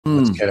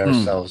let's get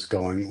ourselves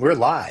going. We're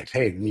live.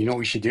 Hey, you know what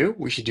we should do?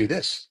 We should do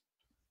this.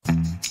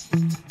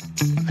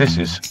 This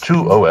is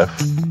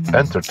 2OF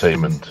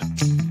Entertainment.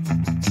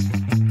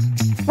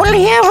 Well,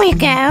 here we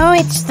go.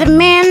 It's the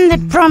man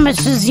that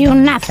promises you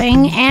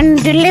nothing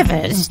and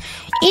delivers.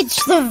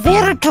 It's the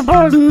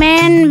veritable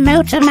man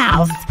motor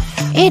mouth.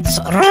 It's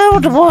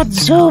Road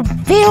Woods who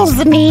feels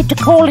the need to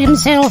call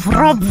himself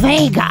Rob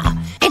Vega.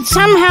 It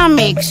somehow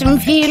makes him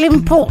feel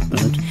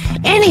important.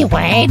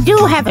 Anyway, do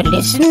have a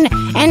listen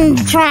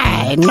and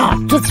try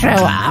not to throw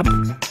up.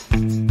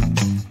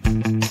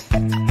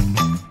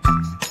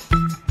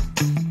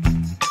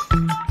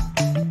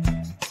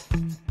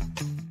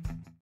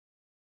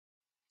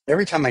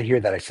 Every time I hear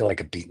that, I feel like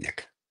a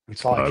beatnik.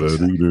 That's all I can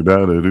say.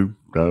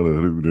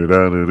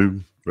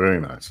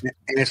 Very nice. And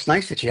it's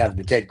nice that you have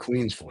the Dead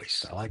Queen's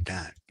voice. I like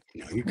that.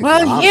 You know, you can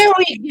Well, here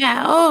we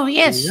go. Oh,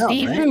 yes, Yeah,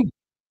 Stephen. right?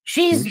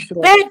 She's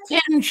back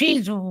and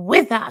she's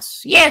with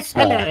us. Yes,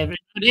 hello,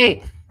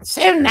 everybody.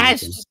 So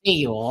nice to see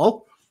you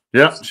all.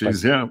 Yeah,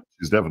 she's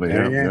definitely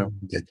yeah.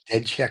 The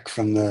dead check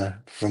from the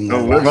You'll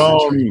last live on.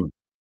 century.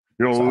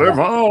 You'll live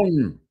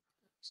on.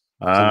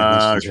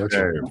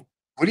 Okay.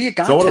 What do you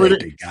got So what today, do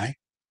we big guy?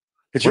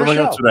 It's What your have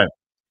I got show. today?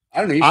 I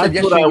don't know. You I said thought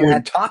yesterday I you would-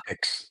 had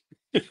topics.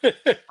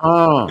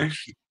 Oh,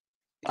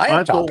 I have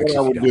I thought topics. what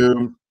I if would you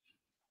don't. do.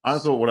 I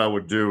thought what I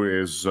would do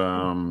is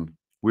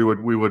we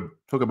would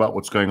talk about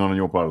what's going on in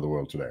your part of the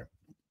world today.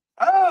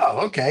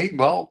 Oh, okay.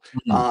 Well,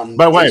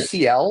 But wait.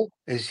 ACL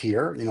is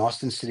here in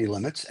Austin City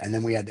Limits, and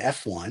then we had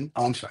F1.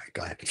 Oh, I'm sorry.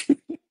 Go ahead.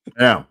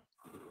 Yeah.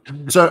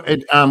 So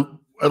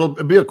it'll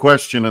be a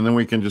question, and then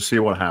we can just see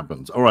what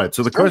happens. All right.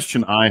 So the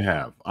question I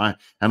have,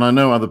 and I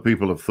know other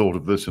people have thought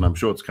of this, and I'm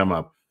sure it's come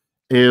up,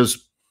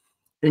 is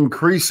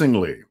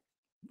increasingly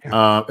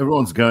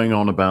everyone's going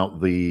on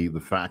about the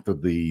fact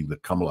that the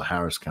Kamala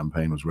Harris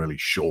campaign was really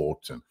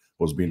short and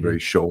was being very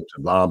short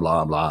and blah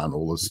blah blah and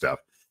all this stuff.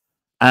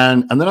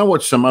 And then I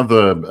watched some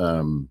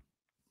other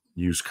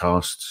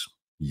newscasts,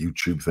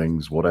 YouTube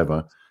things,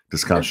 whatever,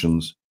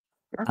 discussions.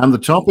 And the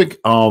topic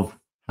of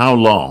how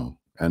long,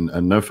 and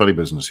no funny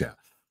business here,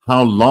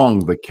 how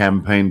long the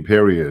campaign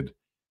period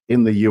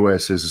in the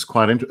US is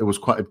quite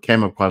it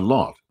came up quite a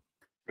lot.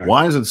 Right.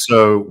 Why is it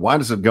so? Why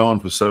does it go on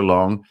for so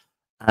long?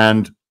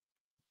 And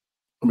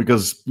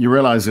because you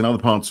realize in other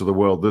parts of the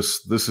world,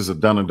 this is a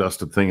done and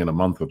dusted thing in a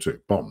month or two.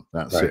 Boom,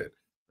 that's it.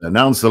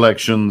 Announced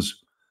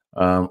elections.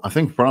 I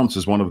think France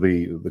is one of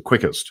the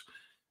quickest,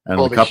 and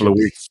a couple of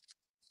weeks.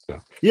 So.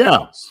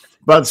 Yeah,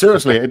 but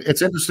seriously,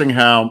 it's interesting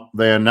how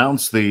they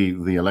announce the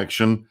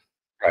election.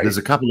 Right. There's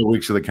a couple of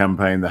weeks of the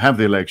campaign. They have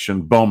the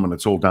election, boom, and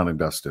it's all done and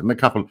dusted. And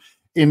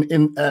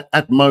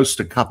at most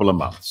a couple of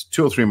months,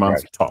 2 or 3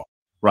 months top.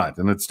 Right,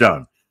 and it's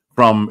done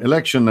from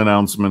election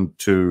announcement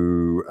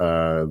to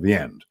the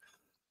end.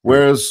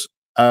 Whereas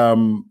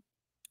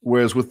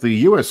with the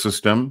US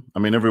system, I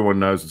mean, everyone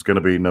knows it's going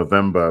to be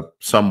November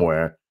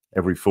somewhere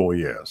every 4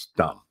 years.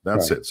 Done.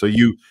 That's it. So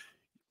you've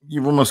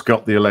almost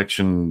got the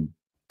election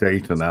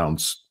date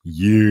announced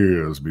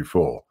years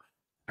before.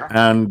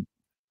 And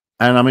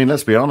I mean,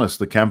 let's be honest,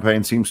 the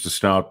campaign seems to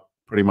start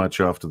pretty much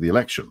after the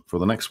election for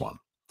the next one.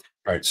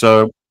 Right.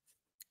 So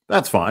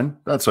that's fine.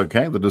 That's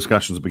okay. The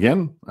discussions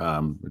begin.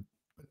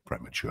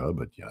 Premature,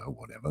 but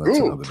whatever. That's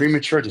Ooh,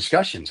 premature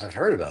discussions. I've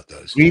heard about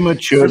those.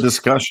 Premature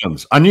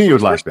discussions. I knew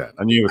you'd like that.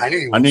 I knew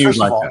you'd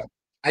like that.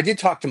 I did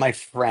talk to my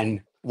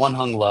friend, One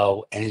Hung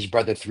Low, and his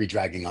brother, Three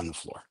Dragging on the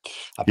Floor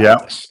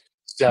about this.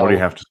 So, what do you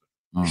have to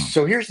say?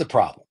 So here's the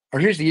problem, or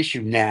here's the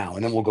issue now,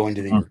 and then we'll go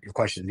into your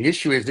question. The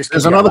issue is this.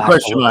 There's another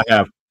question I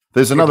have.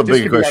 There's another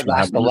big question. Our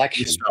last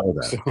election.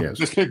 Yes.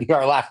 This is going to be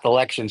our last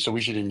election, so we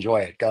should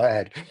enjoy it. Go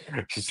ahead.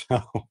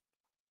 So.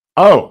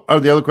 Oh,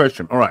 the other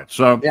question. All right.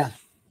 So yeah.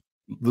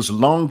 This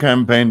long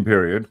campaign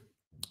period,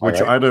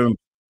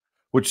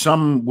 which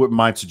some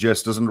might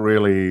suggest doesn't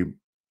really.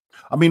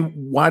 I mean,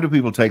 why do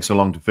people take so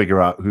long to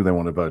figure out who they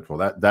want to vote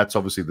for? That's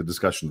obviously the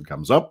discussion that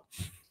comes up.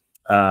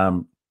 I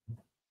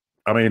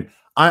mean,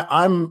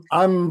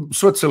 I'm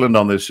Switzerland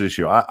on this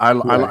issue. I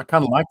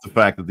kind of like the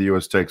fact that the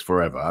US takes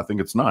forever. I think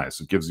it's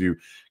nice. It gives you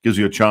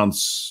a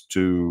chance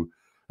to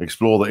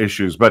explore the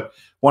issues. But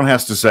one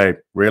has to say,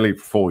 really,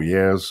 4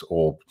 years,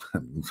 or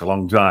it's a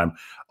long time,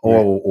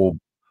 or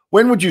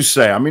when would you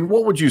say? I mean,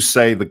 what would you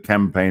say the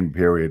campaign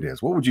period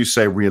is? What would you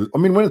say real? I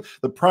mean, when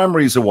the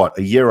primaries are what,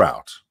 a year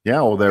out?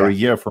 Yeah, or they're a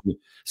year from.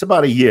 It's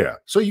about a year.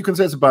 So you can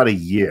say it's about a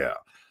year.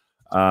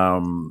 I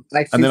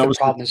think the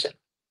problem is that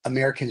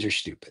Americans are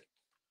stupid.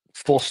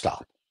 Full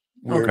stop.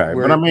 But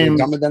I mean,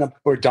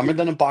 we're dumber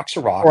than a box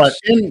of rocks.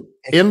 Right.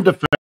 In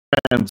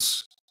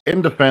defense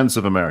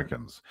of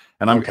Americans,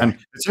 and and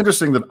it's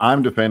interesting that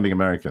I'm defending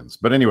Americans.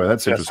 But anyway,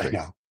 that's interesting.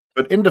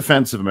 But in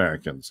defense of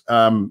Americans,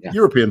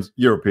 Europeans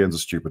are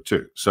stupid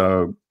too.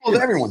 So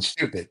everyone's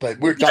stupid, but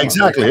we're dumb.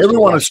 Exactly.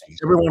 Everyone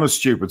is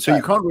stupid. So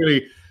you can't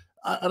really.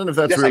 I don't know if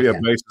that's really a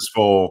basis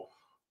for.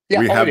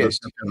 We have this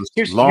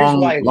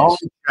long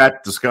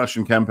chat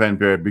discussion campaign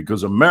period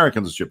because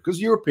Americans are stupid, because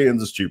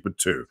Europeans are stupid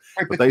too.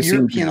 Right, but the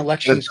European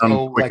elections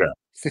go like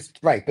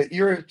Right, but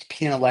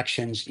European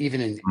elections,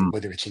 even in Mm.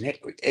 whether it's in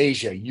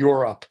Asia,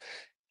 Europe,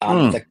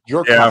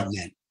 your Yeah.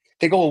 continent,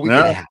 they go a week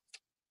and a Yeah. half.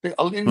 In the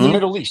Mm.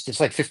 Middle East, it's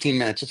like 15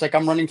 minutes. It's like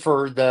I'm running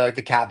for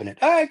the cabinet.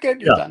 All right,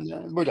 good, you're Yeah.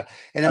 done. We're done.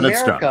 In And it's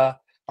done. America,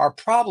 our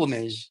problem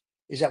is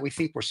that we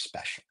think we're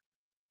special,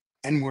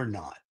 and we're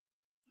not.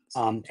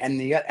 And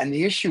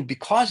the issue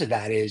because of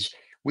that is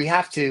we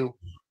have to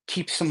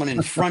keep someone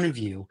in front of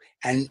you,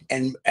 and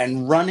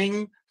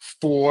running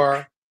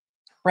for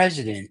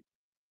president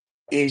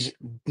is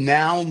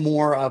now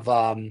more of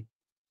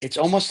it's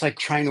almost like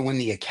trying to win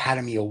the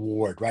Academy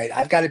Award, right?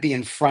 I've got to be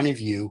in front of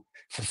you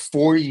for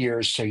 4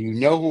 years so you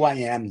know who I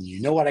am and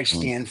you know what I Mm.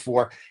 stand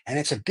for. And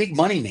it's a big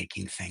money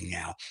making thing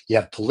now. You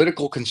have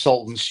political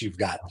consultants, you've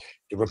got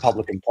the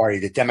Republican Party,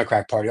 the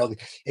Democrat Party,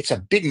 it's a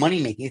big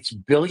money making, it's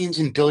billions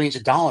and billions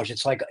of dollars.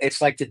 It's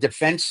like the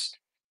defense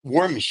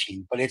war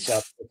machine, but it's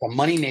a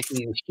money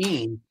making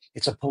machine.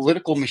 It's a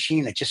political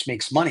machine that just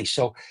makes money.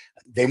 So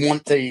they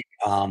want the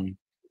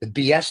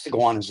BS to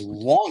go on as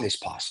long as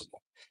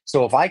possible.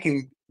 So if I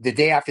can, the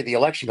day after the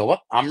election, go,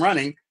 look, I'm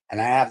running,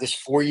 and I have this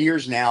 4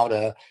 years now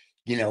to,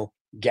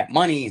 get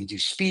money and do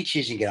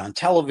speeches and get on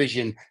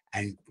television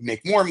and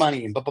make more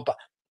money and blah blah blah.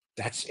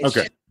 It's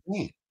Okay. just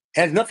it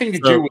has nothing to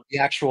do So with the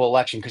actual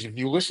election. Because if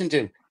you listen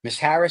to Miss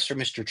Harris or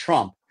Mr.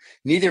 Trump,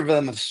 neither of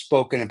them have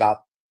spoken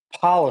about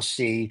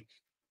policy.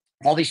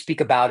 All they speak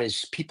about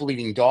is people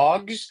eating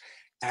dogs,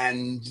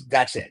 and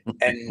that's it.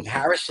 And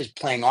Harris is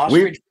playing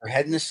ostrich, we her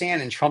head in the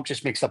sand, and Trump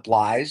just makes up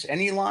lies. And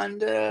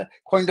Elon,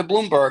 according to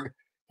Bloomberg,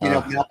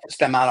 now puts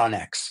them out on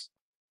X.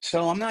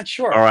 So I'm not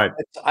sure. all right.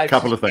 I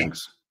Couple of just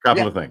things.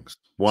 Couple Yeah. of things. So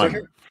One,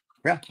 here,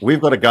 yeah. we've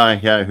got a guy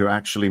here who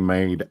actually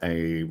made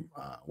a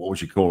what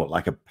would you call it?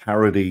 Like a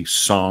parody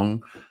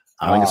song.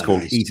 I think it's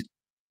called Nice.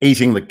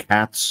 "Eating the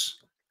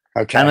Cats,"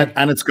 Okay.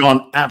 and it's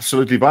gone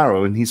absolutely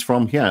viral. And he's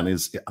from here, and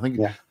I think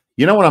Yeah.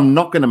 you know what? I'm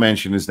not going to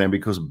mention his name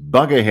because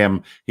bugger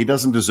him. He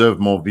doesn't deserve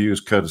more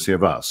views courtesy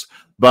of us.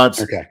 But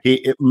Okay.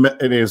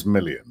 it is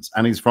millions,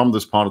 and he's from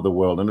this part of the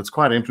world, and it's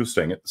quite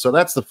interesting. So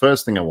that's the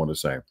first thing I want to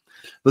say.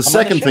 The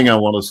second thing I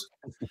want to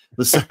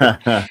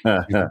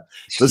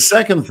the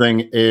second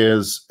thing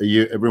is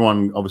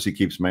everyone obviously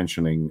keeps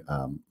mentioning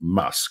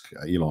Musk,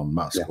 Elon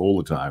Musk, Yeah. all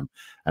the time,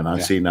 and I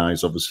Yeah. see now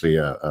he's obviously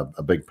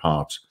a big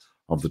part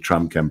of the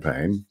Trump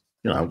campaign.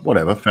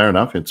 Whatever, fair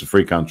enough. It's a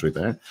free country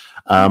there.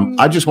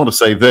 I just want to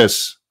say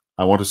this.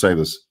 I want to say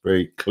this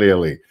very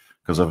clearly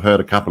because I've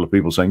heard a couple of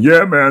people saying,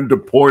 "Yeah, man,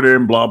 deport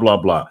him," blah blah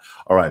blah.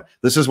 All right,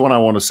 this is what I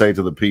want to say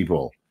to the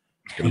people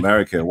in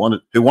America who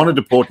want to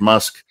deport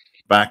Musk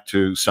back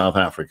to South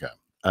Africa.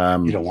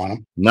 You don't want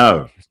him.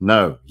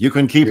 No, you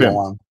can keep You don't him.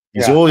 want him.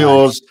 He's Yeah, all nice.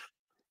 yours.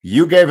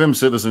 You gave him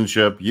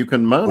citizenship. You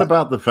can moan What?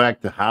 about the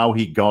fact of how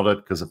he got it,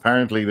 because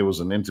apparently there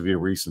was an interview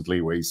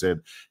recently where he said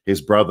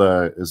his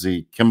brother, is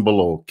he Kimball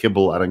or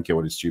Kibble? I don't care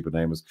what his stupid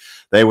name is.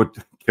 They would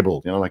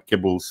Kibble, like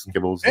Kibbles.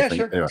 Yeah, thing.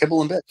 sure. Anyway,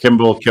 Kibble and bits.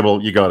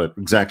 Kibble, you got it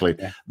exactly.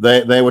 Yeah.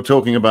 They were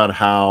talking about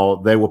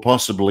how they were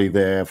possibly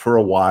there for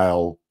a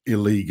while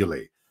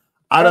illegally.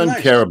 I don't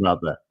nice. care about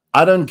that.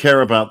 I don't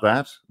care about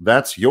that.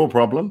 That's your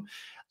problem.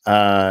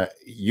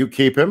 You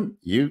keep him.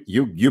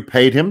 You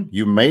paid him.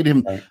 You made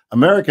him. Right.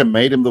 America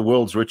made him the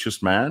world's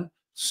richest man.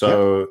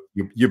 So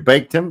you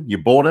baked him. You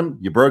bought him.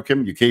 You broke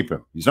him. You keep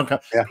him. He's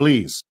not. Yeah.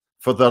 Please,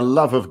 for the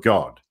love of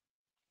God,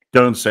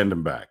 don't send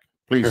him back.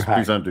 Please, Right.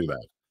 please don't do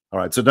that. All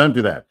right. So don't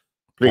do that.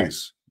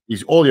 Please.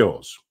 He's all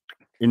yours.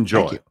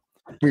 Enjoy. Thank you.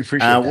 We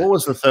appreciate that. What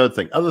was the third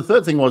thing? The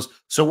third thing was,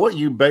 so what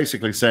you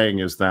basically saying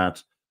is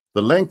that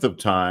the length of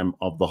time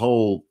of the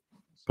whole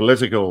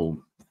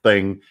political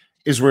thing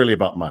is really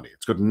about money.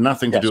 It's got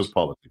nothing to do Yes. with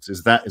politics.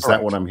 Is that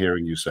Correct. what I'm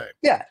hearing you say?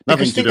 Yeah,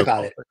 Nothing because to think do with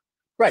about it. politics.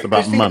 Right. It's about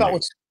Because think about money.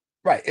 what's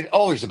right. It's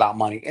always about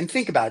money. And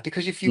think about it,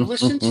 because if you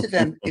listen to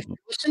them, if you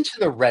listen to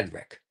the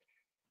rhetoric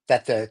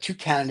that the two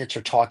candidates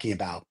are talking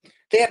about,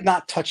 they have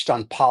not touched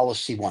on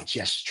policy once.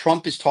 Yes,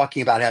 Trump is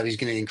talking about how he's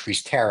going to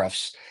increase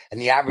tariffs, and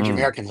the average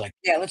American's like,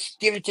 yeah, let's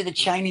give it to the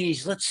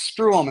Chinese, let's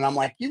screw them. And I'm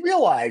like, you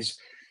realize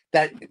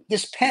that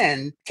this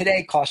pen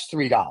today costs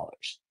 $3.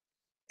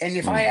 And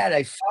if I add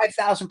a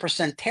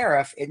 5,000%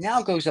 tariff, it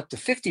now goes up to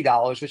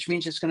 $50, which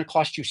means it's going to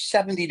cost you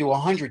 70 to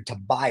 100 to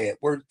buy it,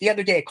 where the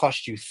other day it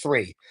cost you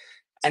 $3.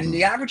 And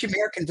the average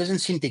American doesn't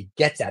seem to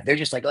get that. They're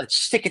just like, let's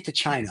stick it to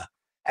China.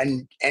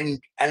 And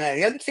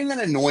the other thing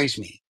that annoys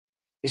me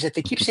is that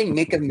they keep saying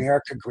make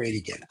America great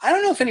again. I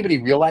don't know if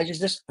anybody realizes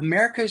this.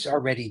 America is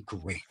already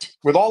great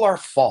with all our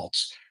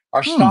faults.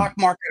 Our stock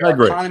market, I our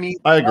agree. economy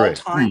I agree.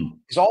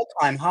 is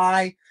all-time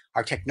high.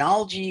 Our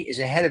technology is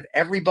ahead of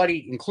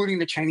everybody, including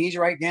the Chinese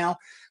right now.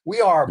 We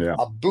are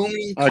a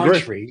booming I agree.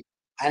 country.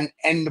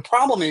 And the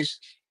problem is,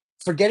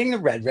 forgetting the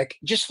rhetoric,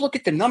 just look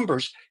at the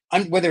numbers,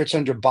 whether it's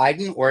under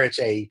Biden or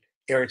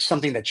it's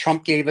something that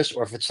Trump gave us,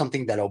 or if it's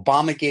something that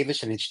Obama gave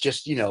us, and it's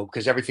just,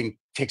 because everything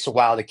takes a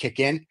while to kick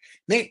in.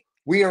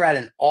 We are at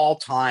an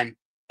all-time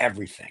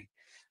everything.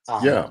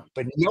 Yeah.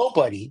 But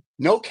nobody,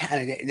 no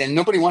candidate, and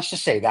nobody wants to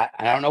say that.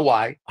 I don't know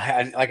why.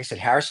 Like I said,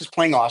 Harris is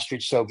playing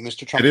ostrich, so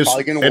Mr. It Trump's is.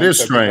 probably going to It win. is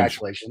So strange.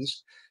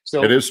 congratulations. It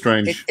So is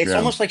strange. it's Yeah.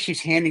 almost like she's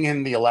handing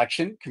him the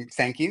election.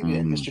 Thank you,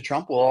 Mr.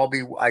 Trump. We'll all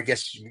be. I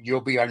guess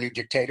you'll be our new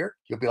dictator.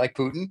 You'll be like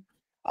Putin.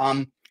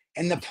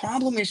 And the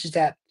problem is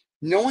that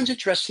no one's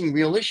addressing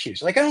real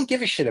issues. Like I don't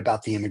give a shit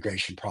about the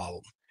immigration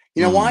problem.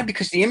 You know why?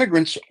 Because the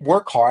immigrants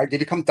work hard. They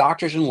become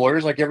doctors and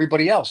lawyers like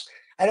everybody else.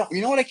 I don't.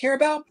 You know what I care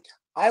about?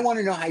 I want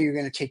to know how you're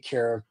going to take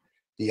care of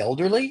the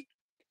elderly.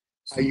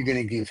 Are you going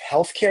to give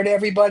health care to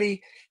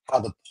everybody? How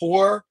the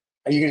poor,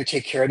 are you going to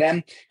take care of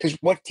them? Because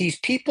what these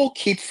people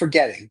keep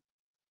forgetting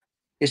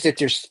is that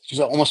there's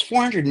almost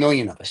 400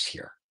 million of us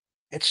here.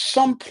 At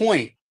some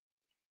point,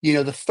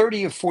 the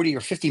 30 or 40 or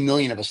 50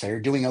 million of us that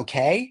are doing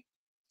okay,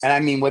 and I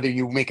mean, whether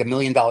you make $1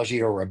 million a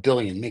year or $1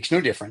 billion, makes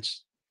no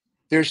difference.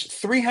 There's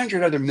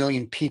 300 other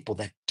million people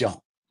that don't.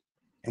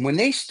 And when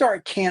they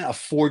can't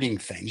affording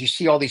things, you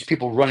see all these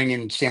people running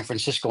in San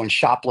Francisco and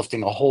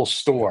shoplifting a whole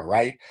store,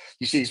 right?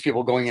 You see these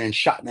people going in and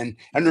shot, and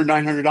under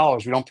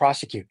 $900, we don't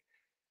prosecute.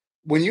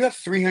 When you have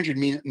 300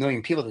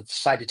 million people that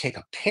decide to take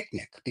a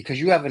picnic because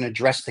you haven't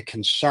addressed the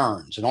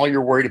concerns and all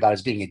you're worried about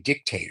is being a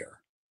dictator,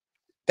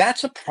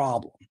 that's a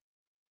problem.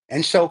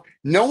 And so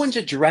no one's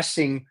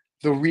addressing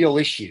the real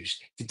issues.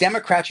 The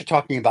Democrats are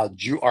talking about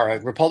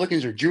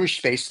Republicans are Jewish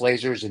space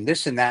lasers and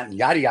this and that and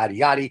yada, yada,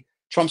 yada.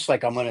 Trump's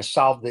like, I'm going to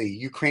solve the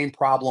Ukraine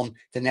problem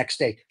the next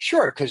day.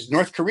 Sure, because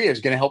North Korea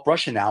is going to help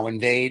Russia now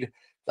invade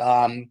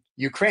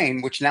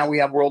Ukraine, which now we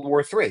have World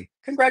War III.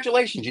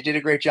 Congratulations, you did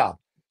a great job.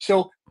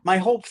 So my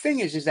whole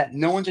thing is that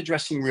no one's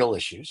addressing real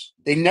issues.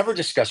 They never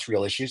discuss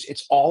real issues.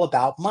 It's all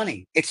about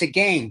money. It's a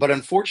game. But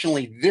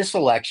unfortunately, this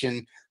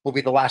election will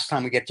be the last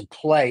time we get to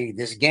play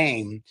this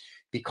game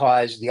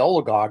because the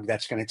oligarch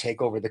that's going to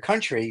take over the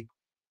country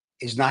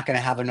is not going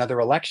to have another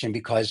election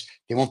because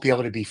they won't be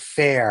able to be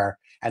fair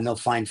and they'll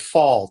find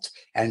fault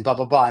and blah,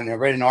 blah, blah. And I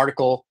read an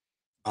article,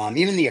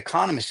 even The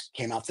Economist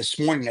came out this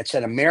morning that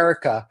said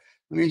America,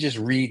 let me just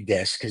read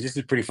this because this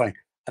is pretty funny.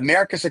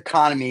 America's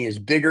economy is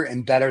bigger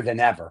and better than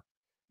ever.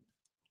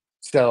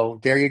 So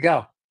there you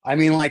go. I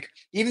mean, like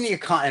even the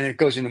economy, and it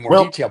goes into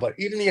more detail, but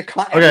even the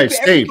economy. Okay,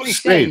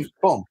 Steve,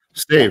 boom.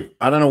 Steve,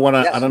 I don't know what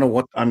I don't know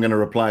what I'm going to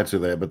reply to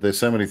there, but there's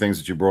so many things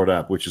that you brought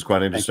up, which is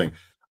quite interesting.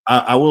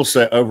 I will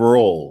say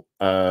overall,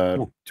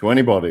 to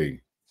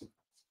anybody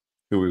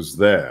who is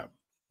there,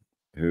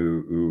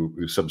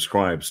 who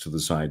subscribes to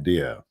this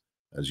idea,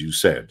 as you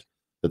said,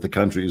 that the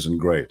country isn't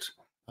great,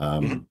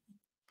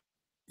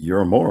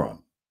 you're a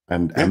moron.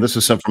 And this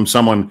is from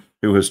someone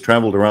who has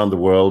traveled around the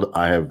world.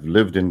 I have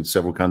lived in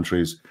several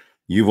countries.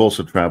 You've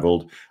also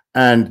traveled,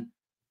 and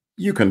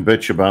you can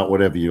bitch about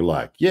whatever you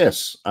like.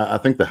 Yes, I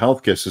think the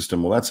healthcare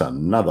system, well, that's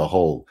another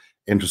whole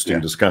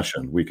interesting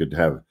discussion we could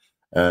have.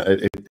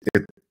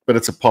 But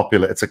it's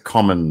a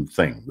common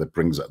thing that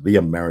brings up the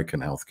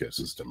American healthcare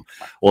system.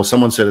 Or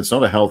someone said it's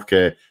not a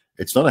healthcare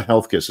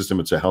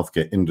system, it's a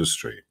healthcare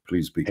industry.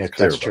 Please be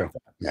clear about that.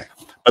 Yeah.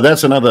 But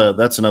that's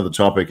another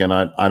topic, and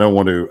I don't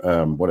want to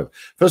whatever.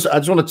 First, I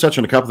just want to touch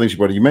on a couple of things you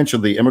brought up. You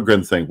mentioned the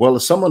immigrant thing. Well,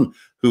 as someone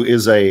who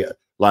is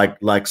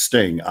like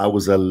Sting, I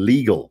was a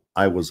legal.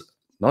 I was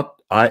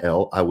not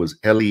IL. I was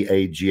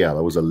LEAGL.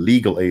 I was a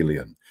legal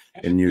alien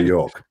in New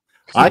York.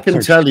 I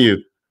can tell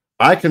you.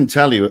 I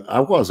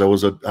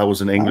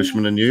was an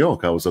Englishman in New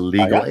York. I was a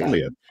legal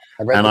alien,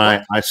 and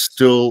I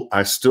still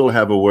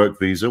have a work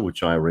visa,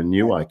 which I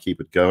renew. I keep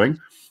it going,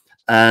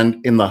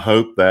 and in the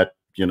hope that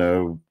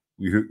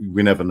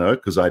we never know,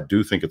 because I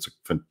do think it's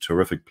a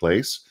terrific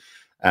place,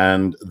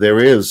 and there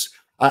is.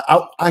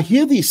 I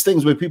hear these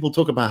things where people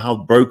talk about how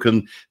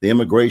broken the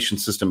immigration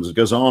system is. It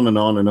goes on and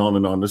on and on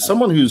and on. As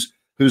someone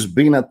who's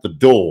been at the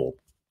door,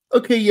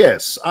 okay,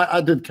 yes, I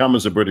did come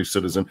as a British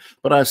citizen,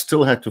 but I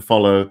still had to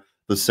follow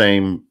the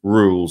same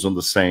rules and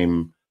the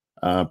same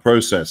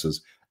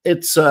processes.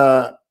 It's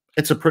a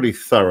pretty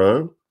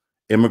thorough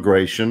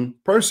immigration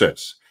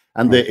process,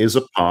 and there is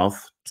a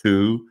path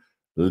to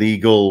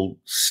legal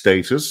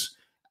status,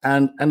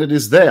 and it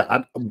is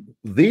there.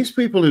 These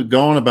people who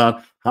go on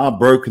about how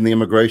broken the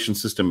immigration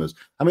system is,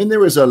 I mean,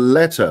 there is a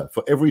letter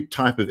for every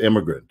type of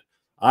immigrant.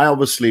 I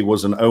obviously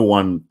was an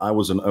O1. I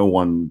was an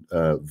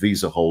O1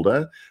 visa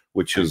holder,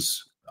 which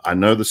is, I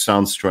know this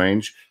sounds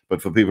strange,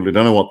 but for people who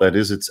don't know what that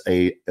is, it's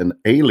an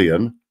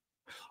alien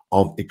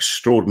of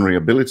extraordinary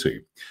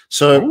ability.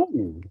 So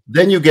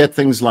then you get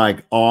things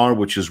like R,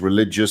 which is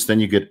religious. Then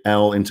you get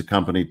L,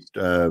 intercompany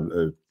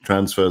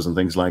transfers and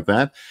things like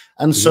that.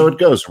 And so it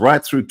goes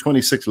right through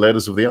 26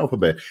 letters of the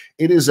alphabet.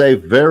 It is a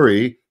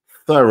very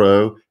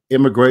thorough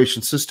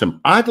immigration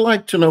system. I'd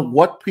like to know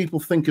what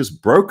people think is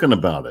broken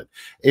about it.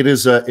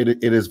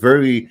 It's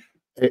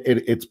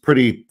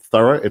pretty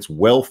thorough. It's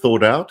well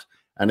thought out.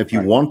 And if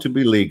you want to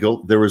be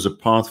legal, there is a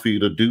path for you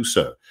to do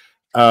so.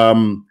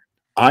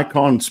 I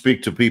can't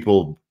speak to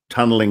people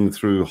tunneling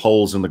through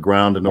holes in the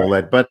ground and all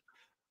that, but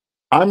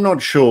I'm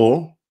not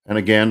sure. And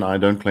again, I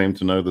don't claim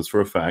to know this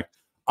for a fact.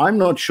 I'm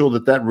not sure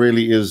that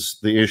really is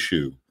the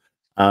issue.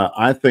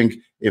 I think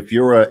if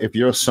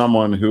you're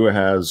someone who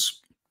has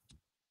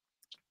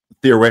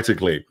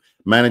theoretically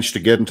manage to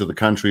get into the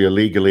country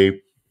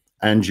illegally,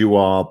 and you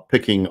are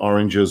picking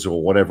oranges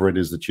or whatever it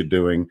is that you're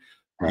doing,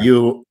 Right.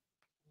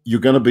 you're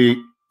going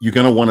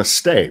to want to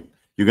stay.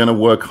 You're going to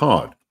work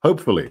hard,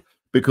 hopefully,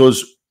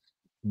 because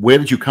where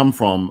did you come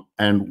from,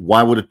 and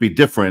why would it be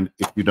different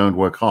if you don't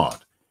work hard?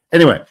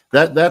 Anyway,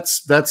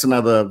 that's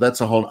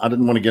a whole. I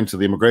didn't want to get into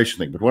the immigration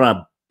thing, but what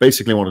I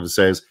basically wanted to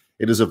say is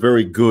it is a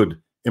very good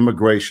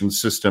immigration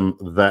system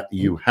that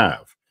you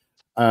have.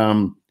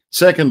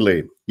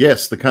 Secondly,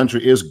 yes, the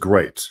country is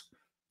great.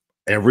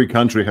 Every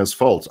country has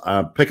faults.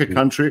 Pick a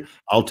country,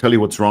 I'll tell you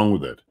what's wrong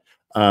with it.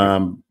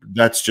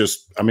 That's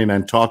just, I mean,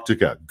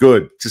 Antarctica,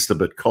 good, just a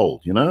bit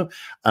cold, you know,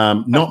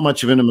 not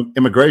much of an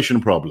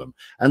immigration problem.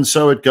 And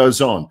so it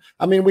goes on.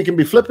 I mean, we can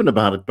be flippant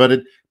about it, but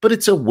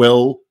it's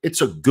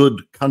a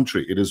good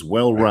country. It is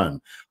well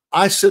run.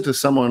 I sit as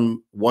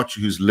someone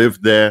who's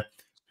lived there,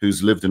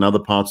 who's lived in other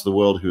parts of the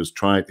world, who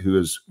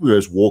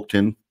has walked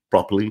in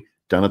properly,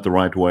 done it the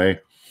right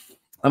way.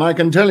 And I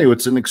can tell you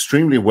it's an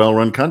extremely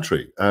well-run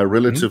country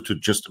relative to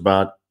just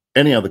about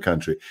any other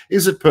country.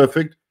 Is it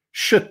perfect?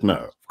 Shit, no,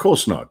 of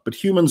course not. But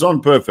humans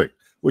aren't perfect,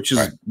 which is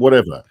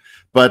whatever.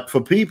 But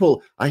for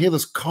people, I hear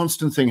this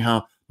constant thing,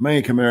 how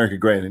make America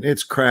great, and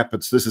it's crap.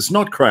 It's this. It's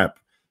not crap.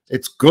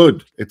 It's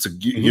good.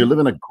 You live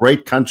in a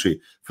great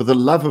country. For the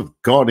love of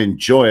God,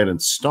 enjoy it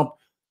and stop.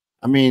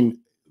 I mean,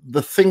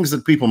 the things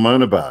that people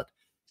moan about.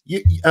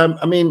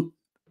 I mean,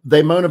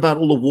 they moan about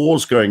all the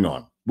wars going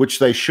on, which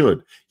they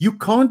should. You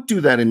can't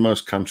do that in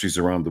most countries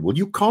around the world.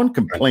 You can't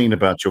complain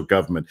about your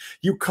government.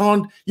 You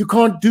can't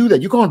do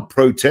that. You can't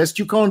protest.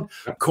 You can't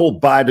call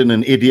Biden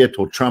an idiot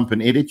or Trump an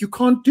idiot. You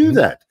can't do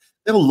that.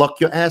 They'll lock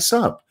your ass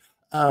up.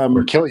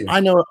 Or kill you. I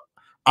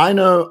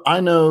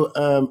know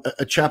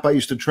a chap I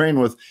used to train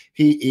with.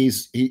 He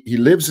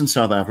lives in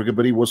South Africa,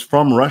 but he was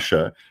from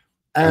Russia.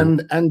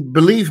 And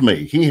believe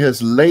me, he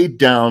has laid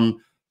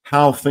down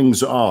how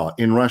things are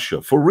in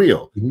Russia for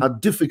real, how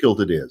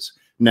difficult it is.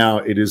 Now,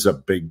 it is a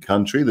big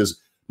country.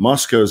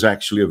 Moscow is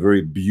actually a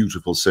very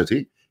beautiful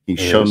city. He's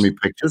shown me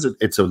pictures.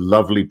 It's a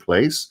lovely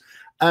place.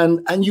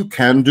 And you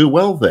can do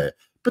well there.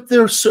 But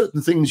there are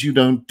certain things you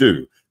don't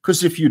do.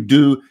 Because if you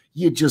do,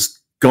 you're just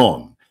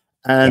gone.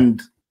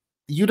 And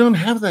you don't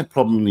have that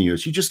problem in the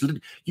US. You just,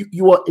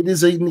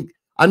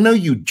 I know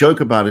you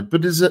joke about it,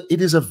 but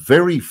it is a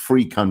very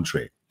free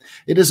country.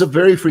 It is a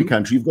very free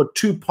country. You've got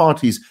two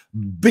parties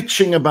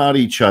bitching about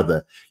each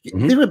other.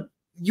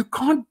 You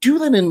can't do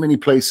that in many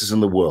places in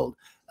the world.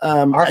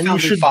 Our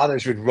founding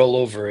fathers would roll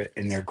over it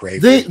in their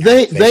grave.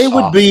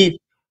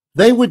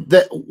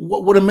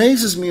 What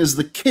amazes me is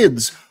the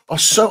kids are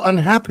so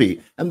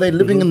unhappy and they're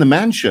living in the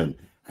mansion.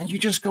 And you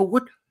just go,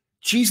 what?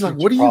 Geez, like,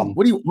 what do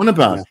you want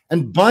about? Yeah.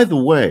 And by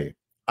the way,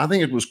 I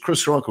think it was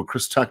Chris Rock or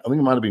Chris Tuck. I think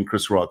it might have been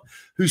Chris Rock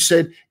who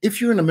said, if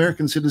you're an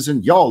American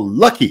citizen, y'all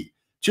lucky.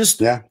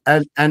 But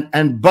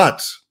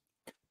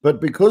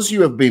because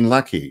you have been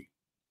lucky,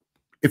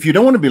 if you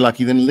don't want to be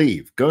lucky, then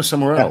leave. Go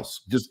somewhere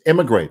else. Just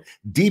emigrate.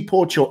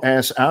 Deport your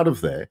ass out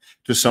of there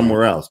to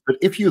somewhere else. But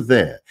if you're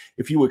there,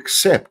 if you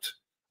accept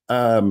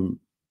the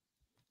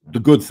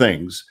good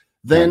things,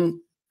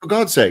 then for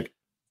God's sake,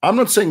 I'm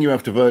not saying you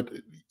have to vote.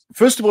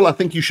 First of all, I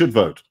think you should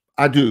vote.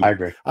 I do. I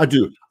agree. I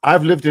do.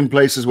 I've lived in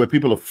places where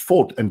people have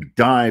fought and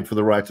died for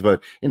the right to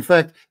vote. In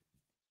fact,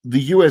 the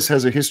US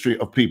has a history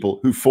of people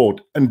who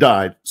fought and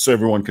died so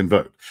everyone can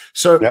vote.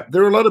 So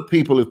there are a lot of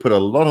people who put a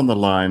lot on the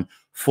line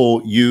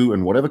for you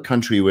and whatever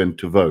country you're in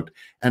to vote.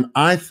 And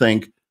I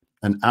think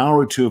an hour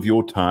or two of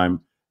your time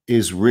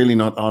is really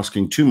not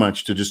asking too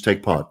much to just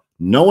take part.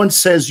 No one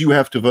says you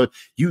have to vote.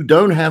 You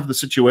don't have the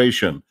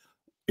situation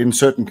in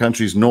certain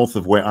countries north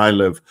of where I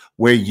live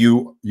where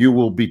you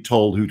will be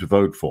told who to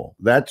vote for.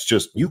 That's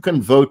just, you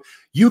can vote.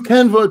 You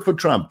can vote for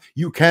Trump.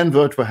 You can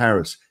vote for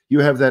Harris. You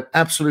have that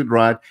absolute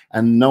right,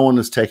 and no one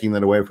is taking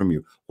that away from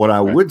you. What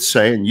I would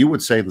say, and you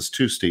would say this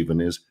too,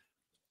 Stephen, is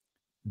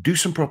do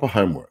some proper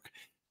homework.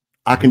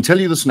 I can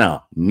tell you this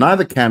now.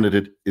 Neither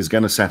candidate is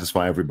going to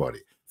satisfy everybody.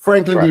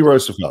 Franklin D.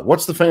 Roosevelt,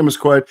 what's the famous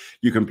quote?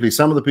 You can please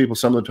some of the people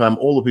some of the time,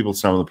 all the people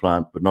some of the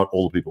time, but not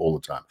all the people all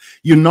the time.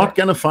 You're not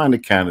going to find a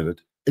candidate.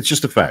 It's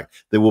just a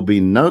fact. There will be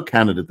no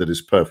candidate that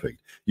is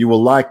perfect. You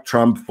will like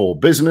Trump for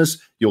business.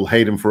 You'll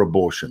hate him for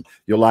abortion.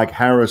 You'll like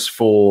Harris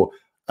for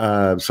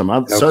some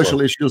other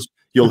social issues.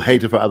 You'll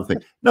hate it for other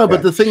things. No,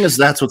 but the thing is,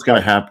 that's what's going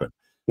to happen.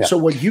 So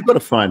what you've got to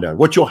find out,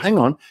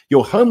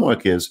 your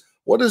homework is,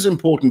 what is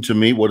important to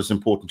me? What is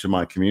important to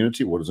my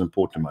community? What is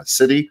important to my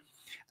city?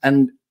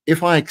 And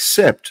if I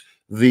accept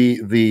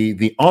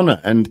the honor,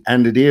 and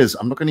it is,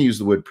 I'm not going to use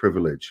the word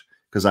privilege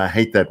because I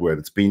hate that word.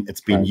 It's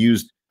been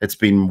used. It's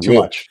been too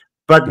much.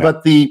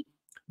 But the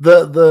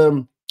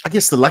I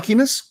guess the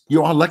luckiness,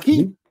 you are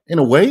lucky in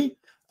a way.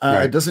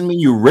 It doesn't mean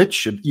you're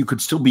rich. You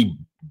could still be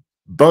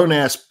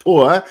bone-ass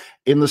poor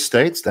in the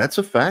States. That's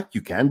a fact.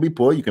 You can be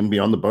poor. You can be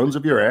on the bones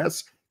of your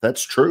ass.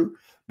 That's true.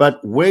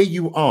 But where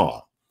you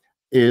are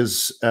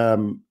is,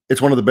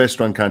 it's one of the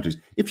best-run countries.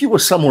 If you were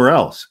somewhere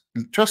else,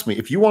 trust me,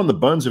 if you were on the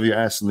bones of your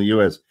ass in the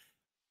U.S.,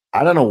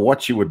 I don't know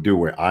what you would do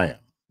where I am.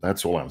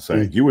 That's all I'm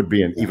saying. You would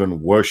be in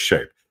even worse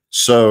shape.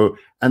 So,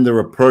 and there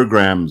are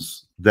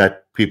programs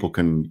that people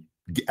can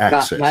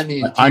access. Not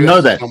in the I US,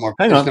 know that.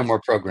 there's no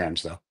more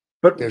programs, though.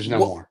 But there's no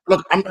more.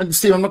 Look,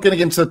 Steve, I'm not getting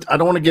into. I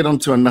don't want to get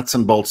onto a nuts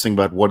and bolts thing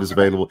about what is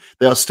available.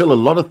 There are still a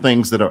lot of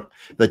things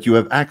that you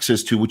have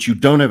access to, which you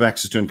don't have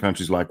access to in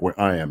countries like where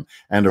I am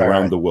and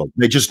around the world.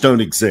 They just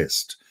don't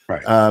exist.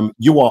 Right.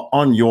 You are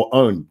on your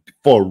own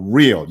for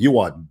real. You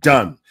are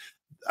done.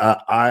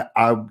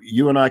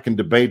 You and I can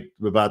debate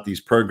about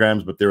these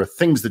programs, but there are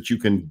things that you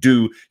can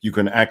do, you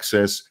can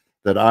access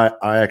that I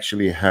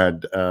actually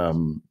had.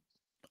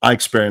 I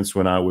experienced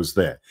when I was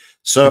there.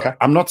 So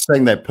I'm not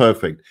saying they're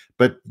perfect,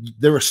 but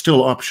there are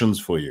still options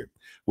for you,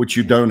 which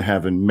you don't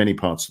have in many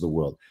parts of the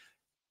world.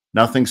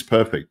 Nothing's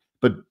perfect,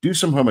 but do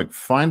some homework,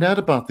 find out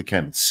about the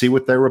candidates, see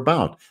what they're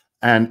about,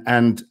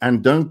 and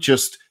don't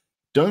just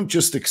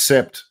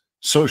accept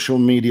social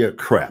media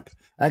crap.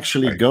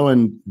 Actually go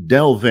and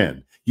delve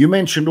in. You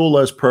mentioned all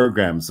those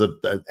programs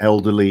that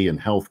elderly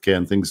and healthcare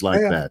and things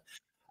like that.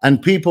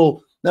 And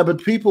people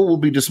will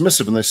be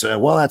dismissive and they say,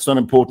 well, that's not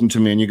important to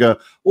me. And you go,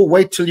 well,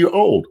 wait till you're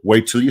old,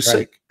 wait till you're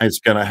sick. It's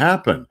going to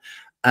happen.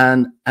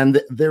 And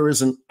there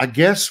is I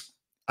guess,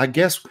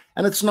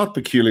 and it's not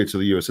peculiar to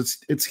the US.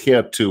 It's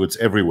here too. It's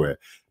everywhere.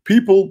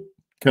 People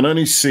can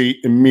only see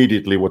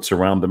immediately what's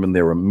around them in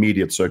their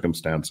immediate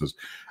circumstances.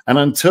 And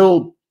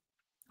until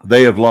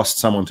they have lost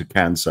someone to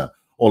cancer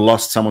or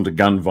lost someone to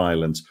gun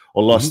violence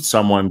or lost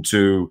someone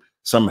to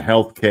some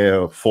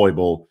healthcare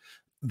foible,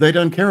 they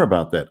don't care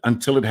about that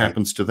until it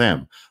happens to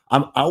them.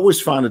 I always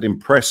find it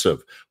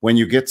impressive when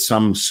you get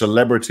some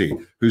celebrity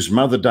whose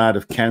mother died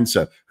of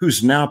cancer,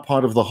 who's now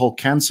part of the whole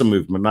cancer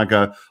movement. And I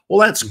go, well,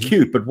 that's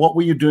cute, but what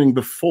were you doing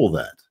before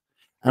that?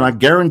 And I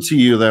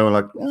guarantee you they were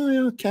like, oh,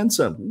 yeah,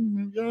 cancer,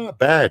 yeah,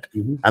 bad.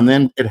 And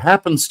then it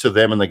happens to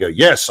them and they go,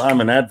 yes,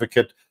 I'm an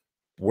advocate,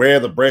 wear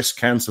the breast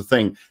cancer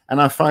thing.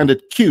 And I find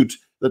it cute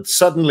that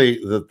suddenly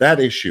that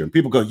issue, and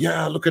people go,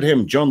 yeah, look at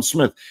him, John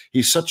Smith,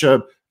 he's such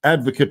a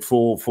advocate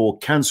for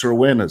cancer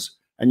awareness.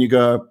 And you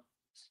go,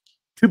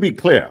 to be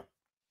clear,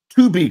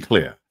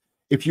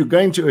 if you're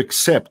going to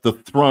accept the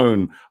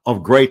throne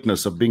of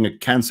greatness of being a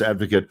cancer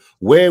advocate,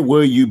 where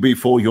were you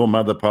before your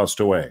mother passed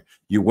away?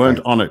 You weren't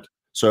on it.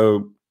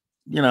 So,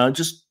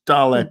 just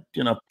dial that,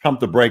 pump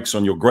the brakes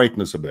on your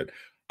greatness a bit.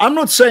 I'm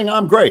not saying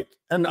I'm great,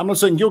 and I'm not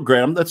saying you're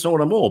great. That's not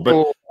what I'm all.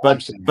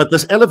 But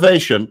this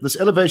elevation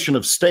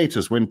of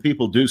status when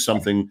people do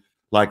something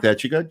like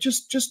that, you go,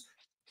 just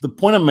the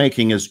point I'm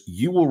making is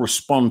you will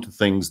respond to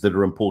things that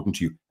are important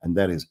to you, and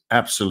that is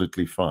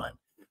absolutely fine.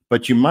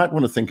 But you might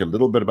want to think a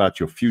little bit about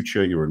your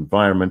future, your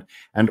environment,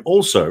 and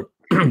also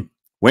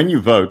when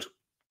you vote,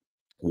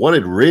 what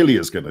it really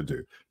is going to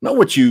do. Not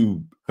what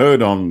you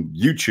heard on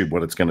YouTube,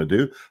 what it's going to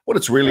do, what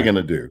it's really going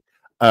to do.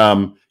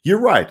 You're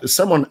right. As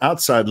someone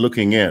outside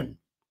looking in,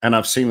 and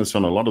I've seen this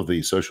on a lot of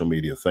these social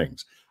media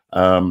things,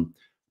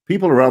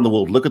 people around the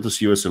world look at this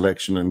US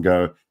election and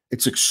go,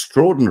 it's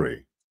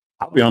extraordinary.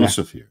 I'll be honest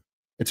with you.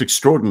 It's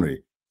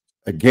extraordinary,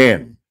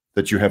 again,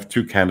 that you have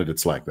two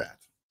candidates like that.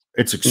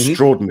 It's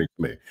extraordinary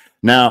to me.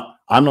 Now,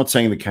 I'm not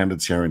saying the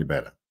candidates here are any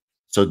better.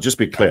 So just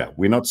be clear.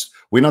 We're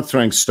not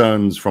throwing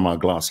stones from our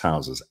glass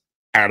houses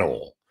at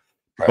all.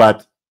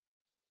 But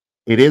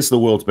it is the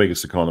world's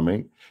biggest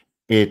economy.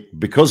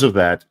 Because of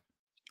that,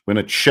 when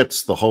it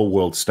shits, the whole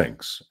world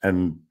stinks,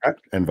 and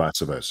vice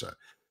versa.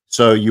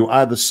 So you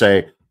either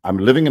say, I'm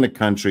living in a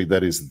country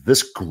that is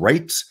this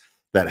great,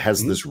 that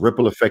has this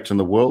ripple effect in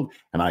the world,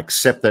 and I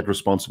accept that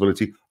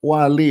responsibility, or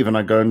I leave and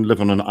I go and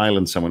live on an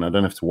island somewhere, and I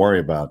don't have to worry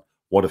about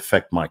what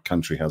effect my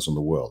country has on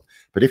the world.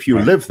 But if you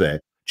live there,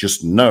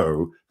 just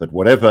know that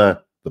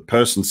whatever the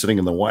person sitting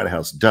in the White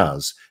House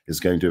does is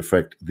going to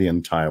affect the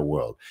entire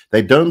world.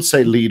 They don't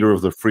say leader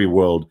of the free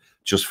world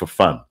just for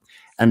fun.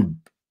 And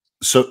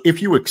so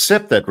if you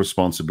accept that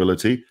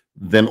responsibility,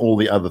 then all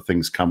the other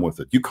things come with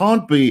it. You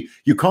can't be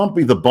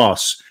the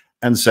boss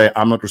and say,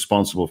 I'm not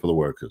responsible for the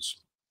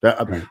workers.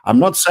 I'm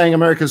not saying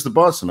America's the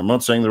boss, and I'm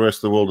not saying the rest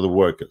of the world are the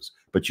workers,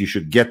 but you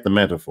should get the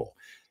metaphor.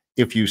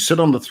 If you sit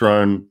on the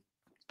throne,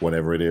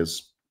 whatever it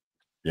is,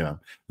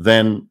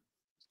 then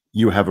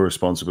you have a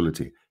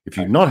responsibility. If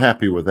you're not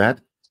happy with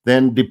that,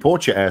 then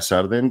deport your ass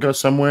out of there and go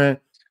somewhere.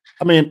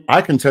 I mean,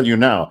 I can tell you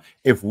now,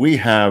 if we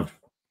have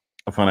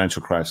a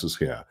financial crisis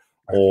here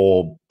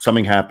or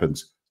something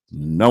happens,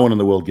 no one in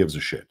the world gives a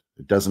shit.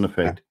 It doesn't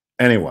affect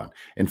anyone.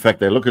 In fact,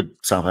 they look at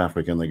South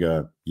Africa and they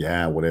go,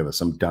 yeah, whatever,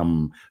 some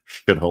dumb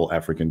shithole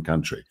African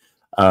country.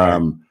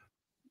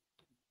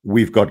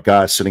 We've got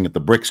guys sitting at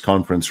the BRICS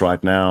conference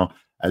right now.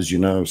 As you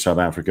know, South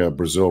Africa,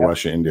 Brazil,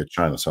 Russia, India,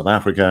 China, South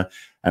Africa.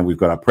 And we've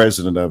got our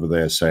president over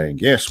there saying,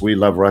 yes, we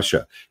love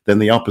Russia. Then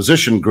the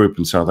opposition group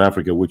in South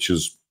Africa, which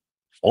is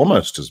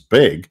almost as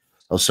big,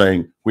 are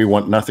saying, we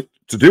want nothing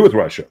to do with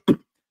Russia.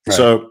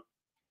 So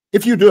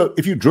if you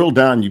drill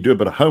down, you do a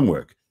bit of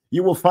homework,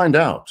 you will find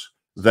out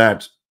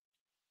that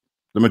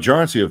the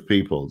majority of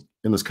people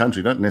in this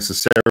country don't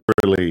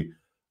necessarily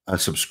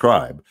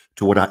subscribe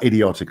to what our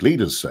idiotic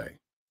leaders say.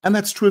 And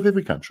that's true of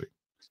every country.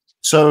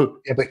 So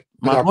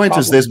my point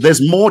is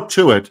there's more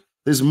to it.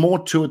 There's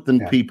more to it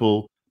than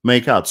people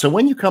make out. So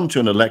when you come to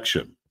an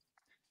election,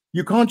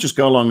 you can't just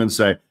go along and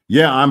say,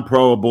 yeah, I'm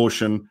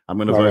pro-abortion, I'm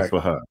going to vote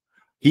for her.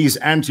 He's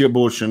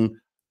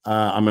anti-abortion,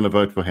 I'm going to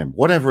vote for him.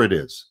 Whatever it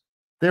is,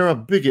 there are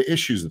bigger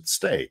issues at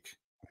stake.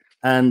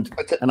 And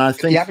I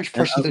think the average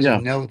person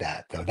doesn't know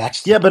that, though.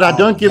 That's but I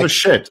don't give a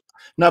shit.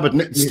 No, but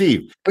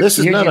Steve, this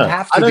is no.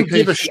 I don't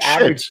give a shit.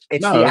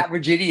 It's the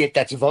average idiot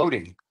that's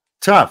voting.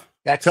 Tough.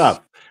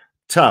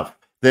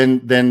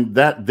 Then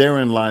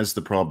therein lies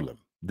the problem.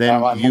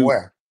 Then I'm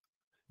aware.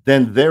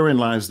 Then therein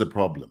lies the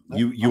problem.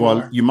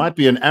 You might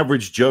be an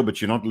average Joe,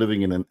 but you're not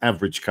living in an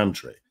average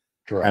country.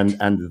 Correct.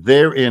 And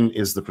therein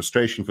is the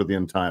frustration for the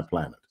entire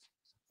planet.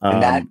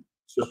 And that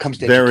comes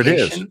to there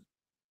education. It is.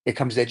 It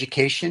comes to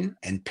education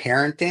and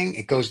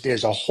parenting.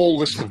 There's a whole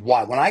list of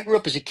why. When I grew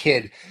up as a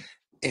kid,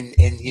 in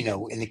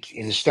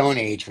the Stone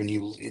Age, when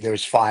there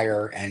was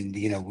fire and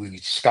we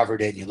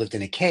discovered it and you lived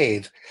in a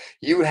cave,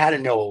 you had to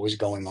know what was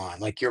going on.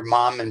 Like your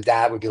mom and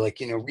dad would be like,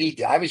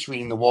 read. I was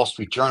reading the Wall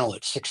Street Journal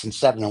at 6 and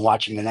 7 and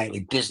watching the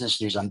nightly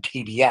business news on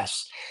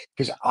PBS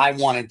because I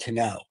wanted to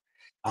know.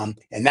 And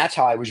that's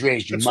how I was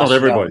raised. You must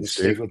know and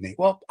stay with me.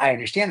 Well, I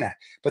understand that,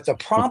 but the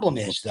problem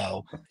is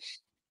though,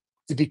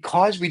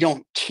 because we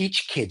don't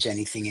teach kids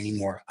anything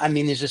anymore. I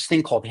mean, there's this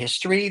thing called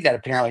history that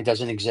apparently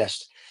doesn't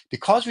exist.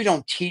 Because we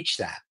don't teach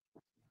that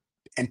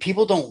and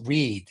people don't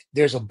read,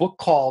 there's a book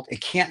called It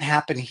Can't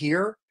Happen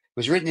Here. It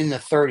was written in the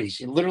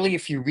 30s. Literally,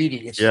 if you read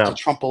it, it's a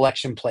Trump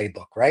election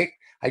playbook, right?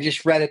 I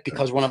just read it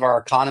because one of our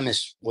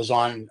economists was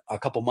on a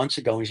couple months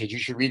ago and he said, you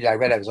should read it. I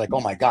read it. I was like,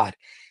 oh my God.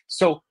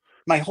 So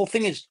my whole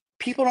thing is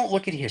people don't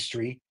look at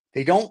history.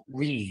 They don't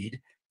read.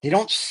 They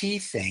don't see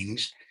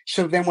things.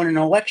 So then when an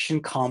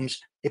election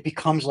comes, it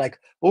becomes like,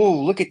 oh,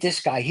 look at this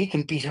guy. He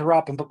can beat her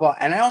up and blah, blah.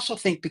 And I also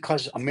think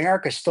because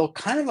America is still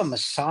kind of a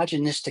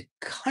misogynistic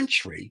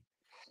country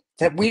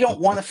that we don't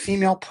want a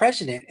female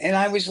president. And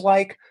I was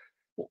like,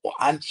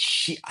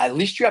 at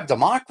least you have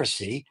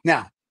democracy.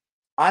 Now,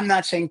 I'm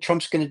not saying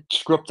Trump's going to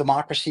screw up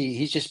democracy.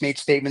 He's just made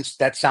statements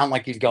that sound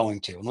like he's going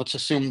to. And let's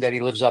assume that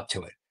he lives up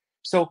to it.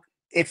 So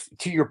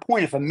to your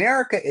point, if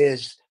America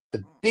is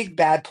the big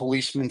bad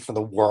policeman for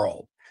the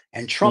world,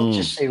 and Trump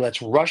just say,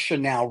 let's Russia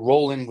now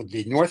roll in with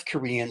the North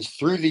Koreans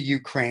through the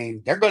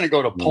Ukraine. They're going to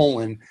go to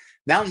Poland.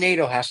 Now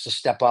NATO has to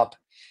step up.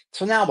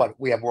 So now what?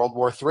 We have World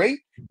War III.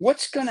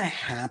 What's going to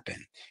happen?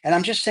 And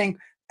I'm just saying,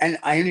 and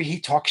I know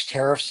he talks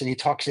tariffs and he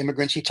talks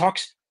immigrants. He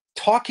talks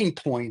talking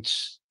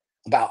points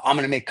about I'm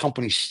going to make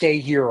companies stay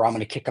here or I'm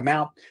going to kick them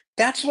out.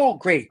 That's all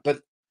great.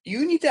 But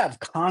you need to have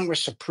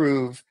Congress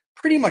approve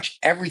pretty much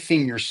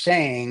everything you're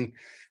saying.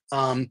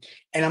 And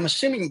I'm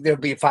assuming there'll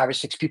be 5 or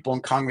 6 people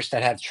in Congress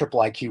that have triple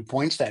IQ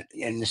points that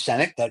in the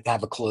Senate that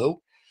have a clue,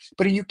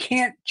 but you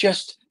can't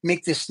just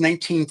make this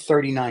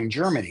 1939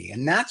 Germany.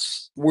 And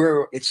that's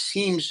where it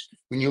seems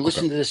when you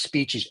listen to the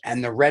speeches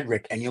and the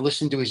rhetoric and you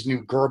listen to his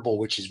new Goebbels,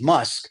 which is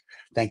Musk.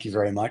 Thank you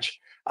very much.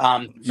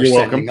 For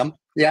sending them.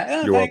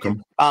 Yeah. You're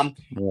welcome. You're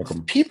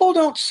welcome. People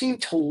don't seem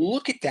to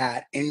look at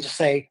that and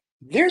say,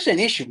 there's an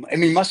issue. I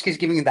mean, Musk is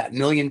giving him that $1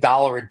 million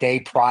a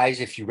day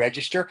prize if you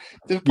register.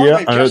 The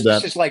Department of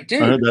Justice is like,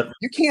 dude,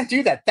 you can't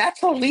do that.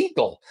 That's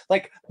illegal.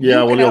 Like, you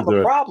can have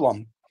a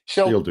problem.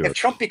 So if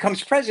Trump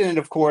becomes president,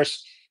 of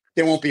course,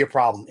 there won't be a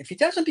problem. If he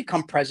doesn't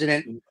become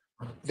president,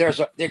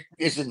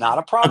 is it not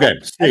a problem?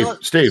 Okay,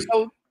 Steve.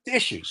 So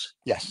issues,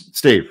 yes.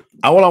 Steve,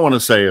 all I want to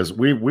say is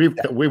we've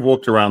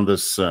walked around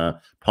this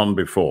pond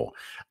before,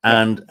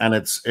 and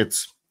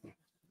it's.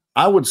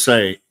 I would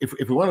say if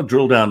we want to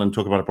drill down and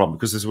talk about a problem,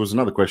 because this was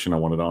another question I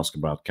wanted to ask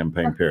about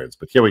campaign periods,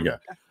 but here we go.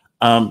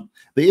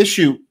 The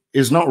issue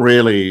is not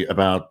really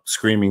about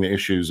screaming the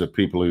issues at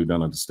people who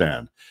don't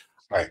understand.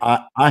 Right.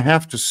 I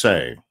have to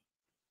say,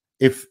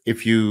 if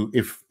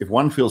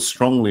one feels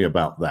strongly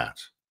about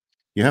that,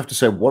 you have to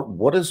say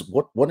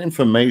what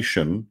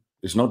information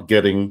is not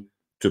getting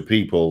to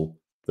people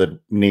that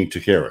need to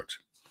hear it,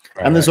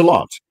 and there's a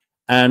lot,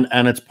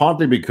 and it's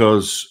partly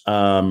because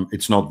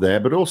it's not there,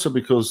 but also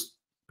because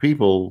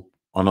people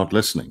are not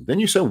listening. Then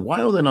you say,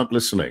 why are they not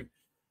listening?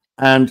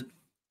 And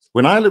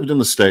when I lived in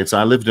the States,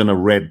 I lived in a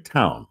red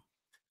town.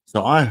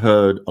 So I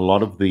heard a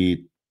lot of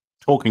the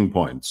talking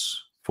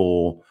points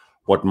for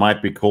what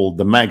might be called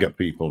the MAGA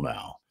people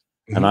now.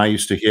 And I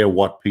used to hear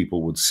what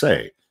people would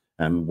say.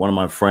 And one of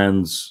my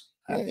friends,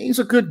 he's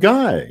a good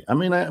guy. I'm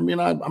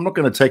not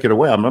going to take it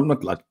away. I'm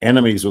not like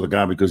enemies with the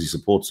guy because he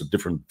supports a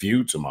different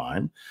view to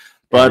mine.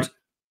 But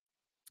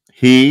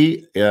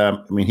he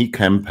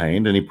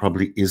campaigned, and he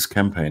probably is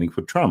campaigning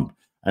for Trump.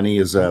 And he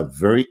is a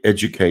very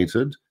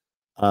educated,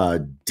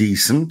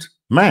 decent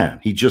man.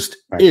 He just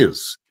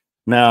is.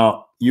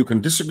 Now, you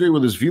can disagree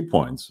with his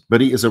viewpoints, but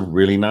he is a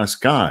really nice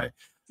guy.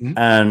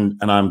 And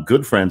I'm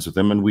good friends with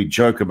him, and we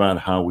joke about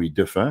how we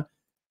differ.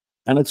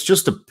 And it's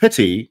just a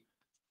pity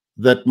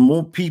that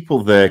more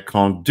people there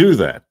can't do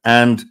that.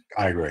 And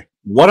I agree.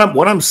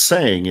 What I'm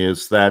saying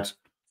is that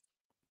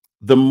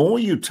the more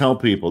you tell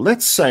people,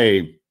 let's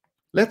say,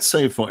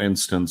 for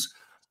instance,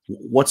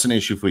 what's an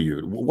issue for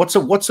you? What's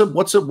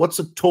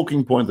a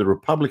talking point that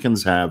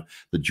Republicans have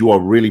that you are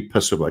really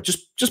pissed about?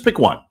 Just pick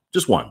one.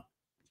 Just one.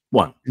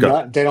 One. Go.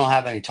 No, they don't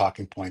have any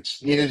talking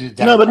points. Neither do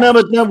No,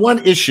 Democrats. but one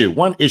issue.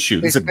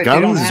 Is it But they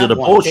don't guns? Is it have one.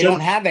 They abortion? don't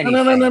have No,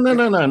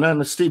 anything.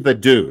 no, Steve, they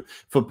do.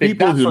 For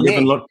people Not who for live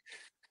in me.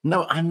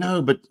 no, I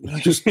know, but I'm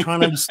just trying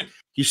to understand.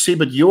 You see,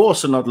 but you're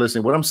also not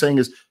listening. What I'm saying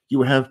is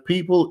you have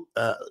people,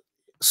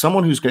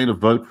 someone who's going to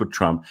vote for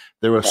Trump,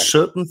 there are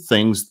certain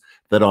things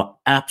that are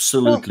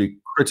absolutely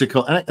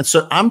critical. And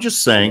so I'm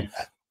just saying,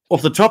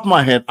 off the top of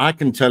my head, I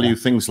can tell you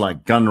things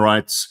like gun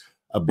rights,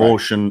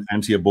 abortion,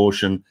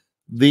 anti-abortion.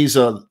 These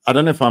are, I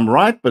don't know if I'm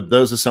right, but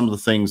those are some of the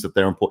things that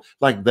they're important.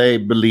 Like they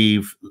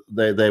believe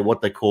they're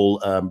what they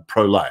call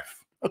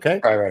pro-life.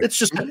 Okay. Let's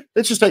just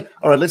take,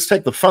 all right, let's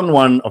take the fun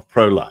one of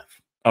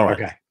pro-life. All right.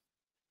 Okay.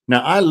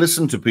 Now I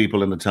listen to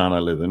people in the town I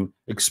live in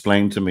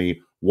explain to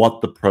me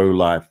what the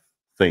pro-life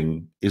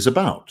thing is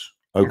about.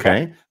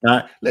 Okay.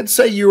 Now let's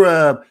say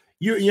you're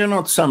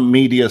not some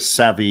media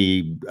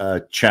savvy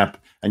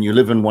chap and you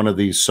live in one of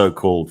these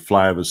so-called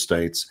flyover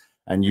states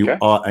and you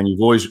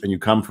you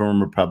come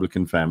from a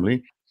Republican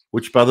family,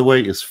 which by the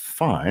way is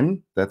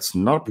fine. That's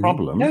not a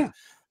problem. Yeah.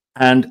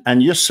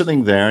 And you're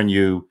sitting there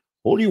and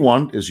all you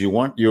want is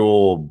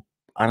your,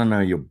 I don't know,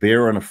 your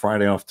beer on a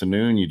Friday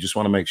afternoon. You just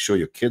want to make sure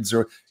your kids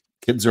are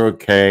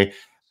okay.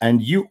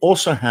 And you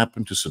also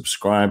happen to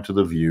subscribe to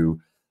the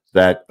view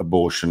that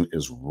abortion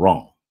is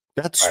wrong.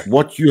 That's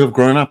what you have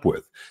grown up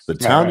with. The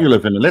town you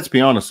live in, and let's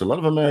be honest, a lot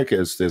of America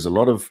is there's a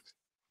lot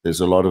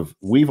of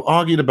we've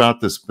argued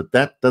about this, but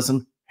that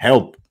doesn't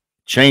help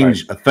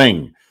change a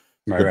thing.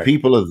 The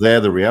people are there,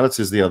 the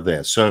realities they are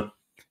there. So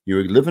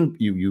you live in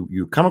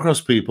you come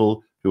across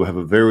people who have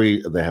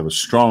a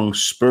strong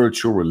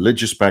spiritual,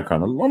 religious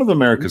background. A lot of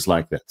America's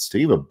like that,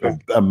 Steve,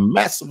 a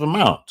massive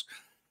amount.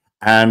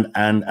 And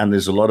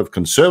there's a lot of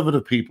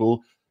conservative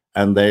people,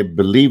 and they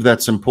believe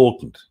that's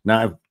important.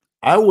 Now,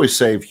 I always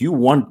say, if you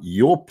want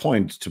your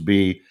point to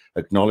be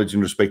acknowledged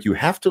and respected, you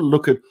have to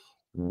look at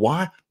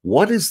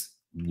what is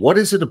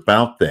it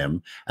about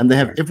them, and they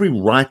have every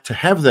right to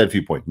have that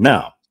viewpoint.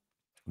 Now,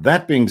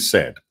 that being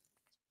said,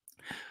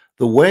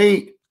 the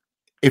way,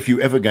 if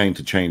you're ever going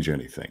to change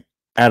anything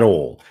at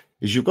all,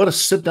 is you've got to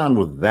sit down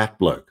with that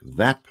bloke,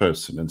 that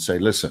person, and say,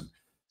 listen,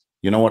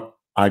 you know what?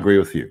 I agree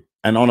with you.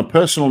 And on a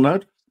personal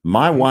note,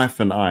 my wife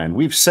and I, and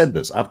we've said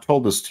this, I've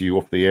told this to you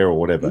off the air or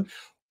whatever,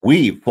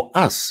 for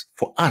us,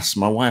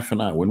 my wife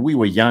and I, when we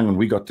were young and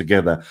we got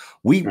together,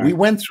 we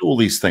went through all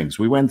these things.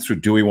 We went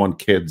through, do we want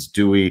kids?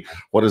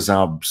 What is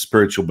our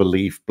spiritual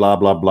belief? Blah,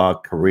 blah, blah,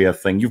 career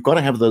thing. You've got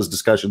to have those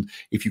discussions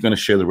if you're going to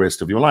share the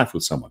rest of your life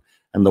with someone.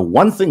 And the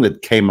one thing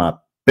that came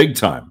up big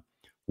time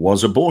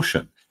was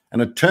abortion.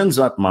 And it turns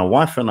out my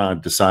wife and I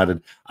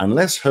decided,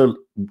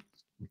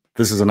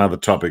 this is another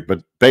topic,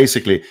 but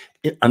basically,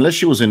 unless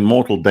she was in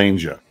mortal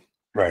danger,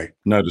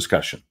 no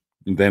discussion,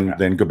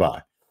 then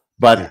goodbye.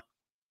 But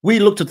we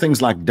looked at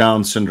things like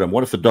Down syndrome.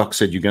 What if the doc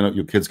said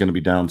your kid's going to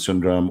be Down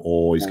syndrome,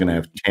 or he's going to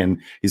have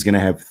 10, he's going to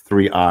have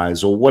 3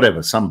 eyes, or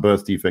whatever, some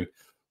birth defect?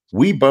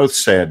 We both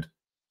said,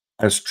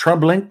 as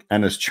troubling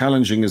and as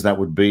challenging as that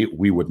would be,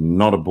 we would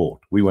not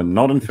abort. We were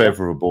not in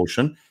favor of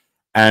abortion.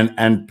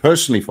 And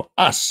personally, for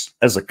us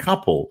as a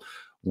couple,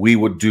 we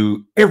would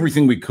do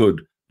everything we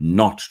could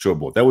not to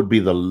abort. That would be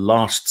the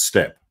last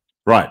step.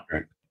 Right.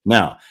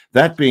 Now,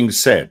 that being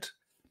said,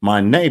 my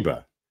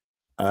neighbor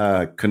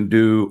can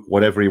do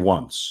whatever he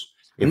wants.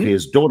 If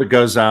his daughter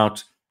goes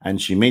out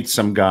and she meets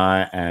some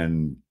guy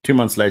and 2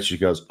 months later she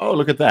goes, oh,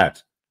 look at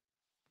that.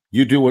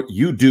 You do what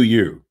you do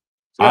you.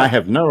 I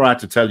have no right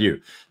to tell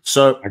you.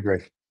 So I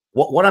agree.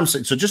 What I'm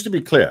saying, so just to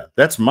be clear,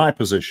 that's my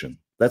position.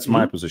 That's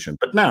my position.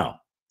 But now,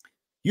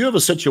 you have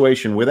a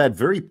situation where that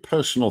very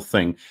personal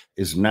thing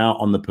is now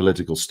on the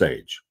political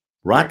stage.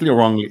 Rightly or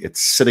wrongly,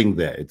 it's sitting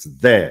there. It's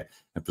there.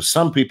 And for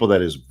some people,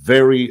 that is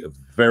very,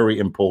 very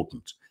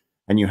important.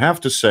 And you have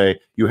to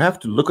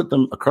look at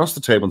them across the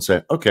table and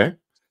say, okay,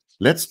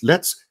 let's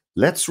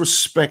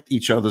respect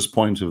each other's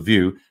point of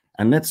view,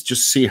 and let's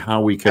just see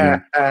how we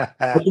can.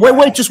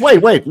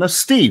 wait. No,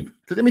 Steve,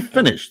 let me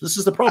finish. This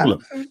is the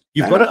problem.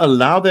 You've got to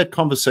allow that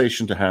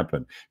conversation to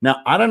happen.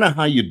 Now, I don't know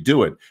how you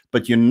do it,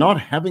 but you're not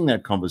having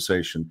that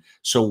conversation.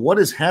 So what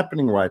is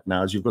happening right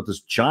now is you've got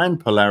this giant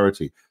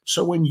polarity.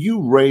 So when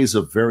you raise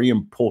a very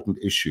important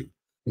issue,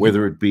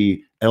 whether it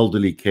be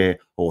elderly care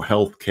or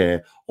health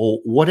care or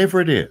whatever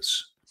it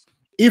is,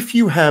 if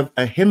you have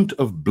a hint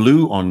of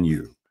blue on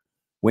you,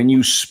 when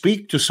you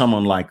speak to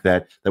someone like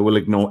that, they will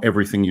ignore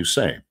everything you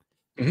say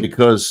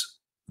because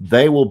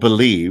they will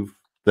believe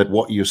that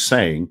what you're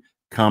saying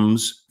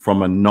comes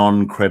from a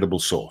non-credible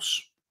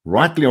source,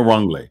 rightly or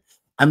wrongly.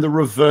 And the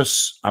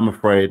reverse, I'm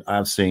afraid,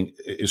 I've seen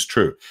is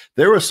true.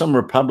 There are some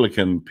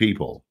Republican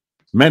people,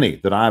 many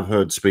that I've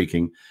heard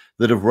speaking,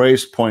 that have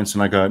raised points,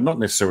 and I go, not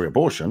necessarily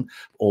abortion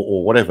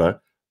or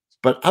whatever,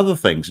 but other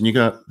things. And you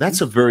go,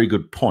 that's a very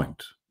good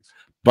point.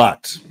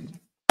 But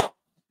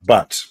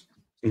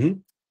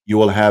you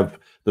will have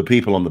the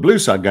people on the blue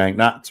side going,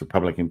 nah, it's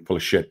Republican, full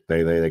of shit.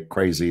 They're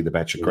crazy, they're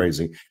batshit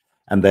crazy.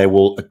 And they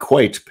will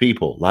equate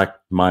people like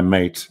my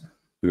mate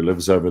who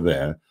lives over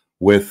there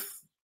with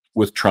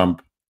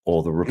Trump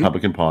or the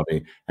Republican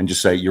Party and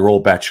just say, you're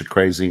all batshit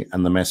crazy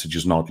and the message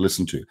is not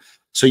listened to.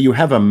 So you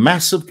have a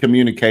massive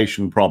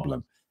communication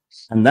problem.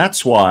 And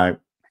that's why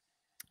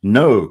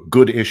no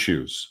good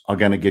issues are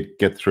going to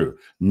get through.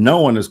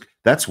 No one is.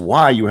 That's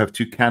why you have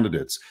two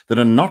candidates that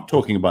are not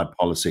talking about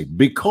policy,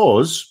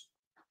 because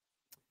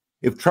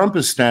if Trump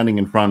is standing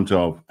in front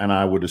of, and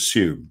I would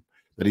assume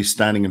that he's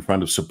standing in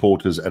front of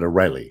supporters at a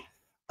rally,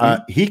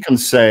 he can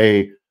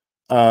say,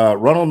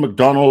 Ronald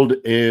McDonald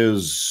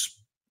is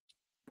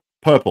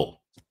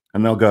purple.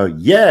 And they'll go,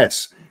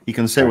 yes. He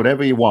can say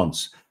whatever he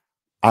wants.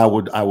 I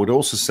would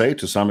also say,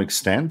 to some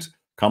extent,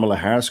 Kamala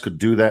Harris could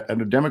do that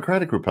at a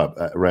Democratic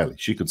rally.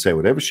 She could say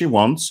whatever she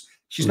wants.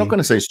 She's not going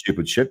to say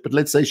stupid shit, but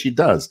let's say she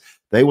does.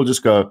 They will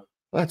just go,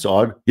 that's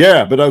odd.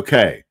 Yeah, but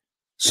okay.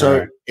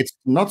 So it's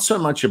not so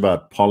much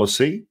about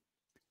policy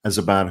as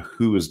about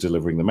who is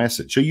delivering the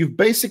message. So you've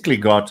basically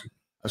got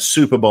a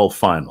Super Bowl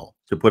final,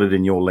 to put it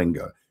in your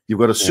lingo. You've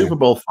got a Super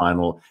Bowl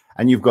final,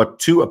 and you've got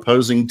two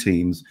opposing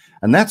teams.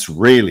 And that's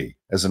really,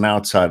 as an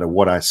outsider,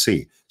 what I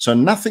see. So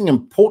nothing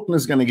important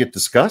is going to get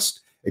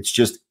discussed. It's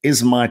just,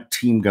 is my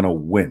team going to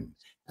win?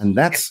 And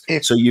that's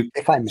so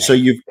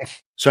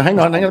hang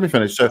on, let me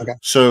finish.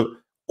 So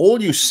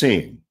all you're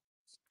saying.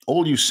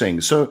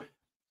 So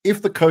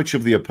if the coach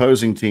of the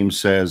opposing team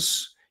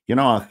says, you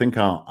know, I think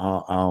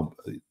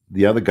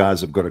the other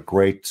guys have got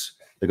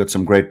they've got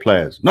some great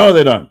players. No,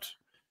 they don't.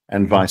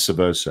 And vice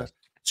versa.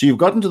 So you've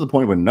gotten to the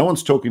point where no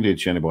one's talking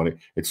to anybody.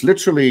 It's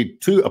literally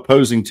two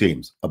opposing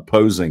teams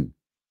opposing.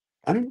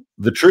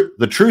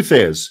 The truth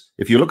is,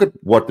 if you look at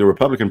what the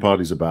Republican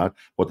Party is about,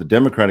 what the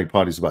Democratic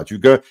Party is about,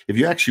 if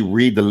you actually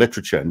read the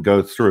literature and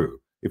go through,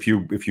 if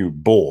you're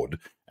bored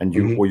and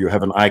or you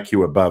have an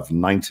IQ above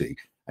 90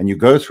 and you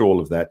go through all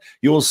of that,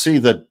 you will see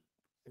that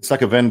it's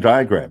like a Venn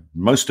diagram.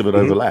 Most of it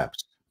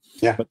overlaps.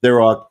 Yeah. But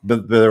there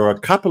are a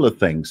couple of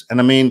things, and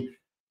I mean,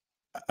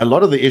 a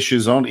lot of the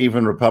issues aren't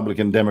even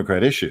Republican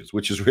Democrat issues,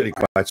 which is really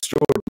quite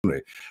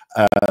extraordinary.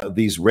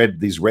 These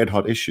red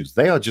hot issues,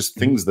 they are just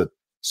things that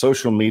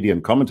social media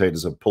and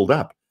commentators have pulled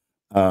up.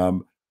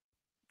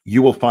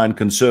 You will find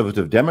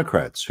conservative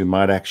Democrats who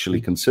might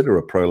actually consider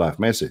a pro-life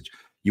message.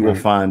 You will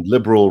find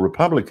liberal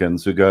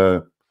Republicans who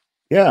go,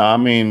 yeah, I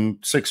mean,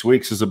 6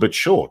 weeks is a bit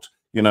short,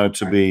 you know,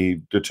 to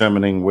be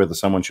determining whether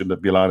someone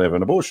should be allowed to have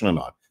an abortion or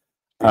not.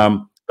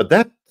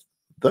 But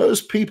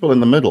those people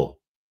in the middle,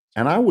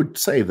 and I would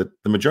say that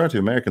the majority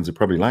of Americans are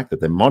probably like that.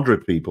 They're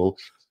moderate people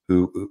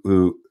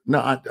who no,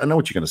 I know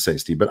what you're going to say,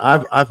 Steve, but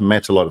I've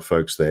met a lot of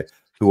folks there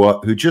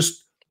who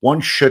just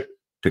want shit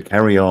to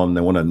carry on.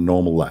 They want a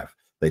normal life.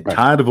 They're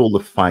tired of all the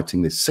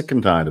fighting. They're sick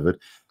and tired of it.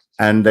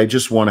 And they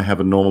just want to have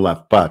a normal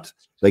life. But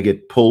they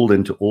get pulled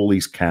into all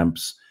these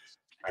camps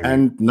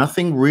and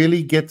nothing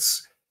really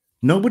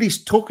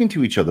nobody's talking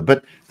to each other.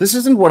 But this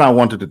isn't what I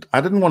wanted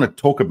I didn't want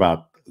to talk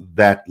about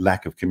that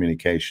lack of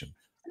communication.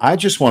 I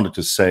just wanted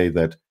to say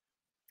that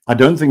I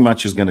don't think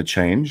much is going to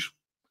change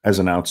as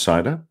an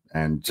outsider,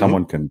 and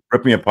someone can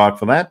rip me apart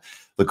for that.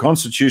 The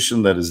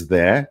Constitution that is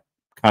there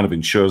kind of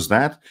ensures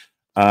that.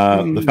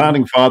 The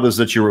founding fathers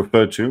that you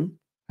referred to,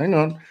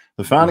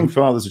 the founding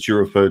fathers that you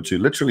referred to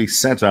literally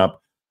set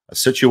up a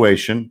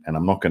situation, and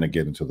I'm not going to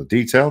get into the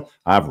detail.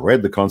 I've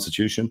read the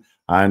Constitution.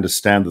 I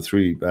understand the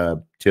three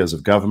tiers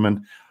of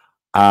government.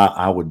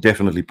 I would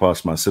definitely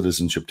pass my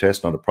citizenship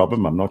test, not a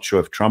problem. I'm not sure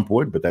if Trump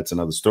would, but that's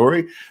another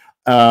story.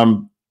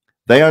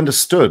 They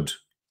understood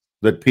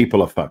that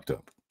people are fucked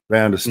up.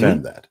 They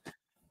understand that.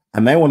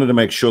 And they wanted to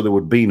make sure there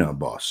would be no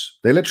boss.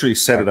 They literally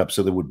set it up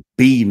so there would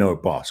be no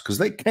boss, because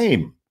they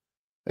came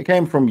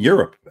from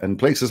Europe and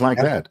places like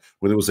that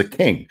where there was a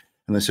king.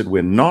 And they said,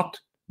 we're not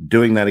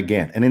doing that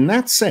again. And in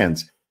that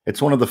sense,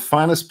 it's one of the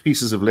finest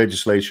pieces of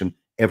legislation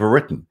ever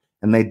written.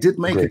 And they did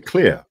make it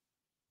clear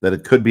that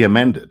it could be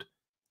amended.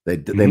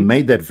 They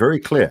made that very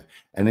clear.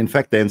 And in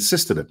fact, they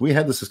insisted it. We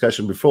had this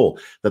discussion before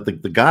that the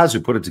guys who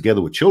put it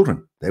together were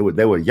children. They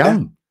were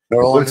young. They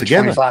were all under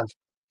 25,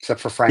 except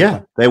for Franklin.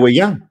 Yeah, they were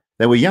young.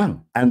 They were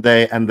young. And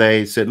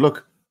they said,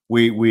 look,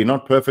 we're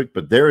not perfect,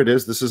 but there it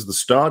is. This is the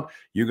start.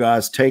 You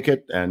guys take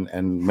it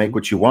and make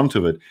what you want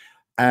of it.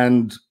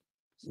 And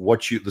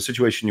the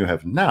situation you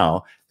have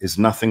now is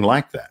nothing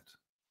like that.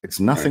 It's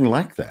nothing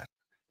like that.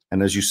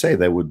 And as you say,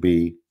 they would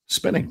be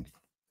spinning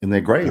in their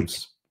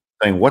graves,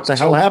 saying, what the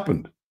hell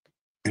happened?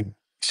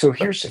 So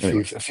here's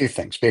a few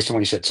things based on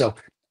what you said. So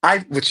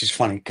which is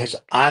funny because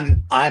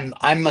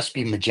I must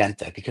be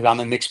magenta because I'm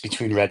a mix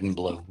between red and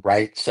blue,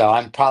 right? So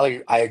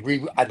I agree.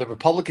 The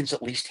Republicans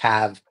at least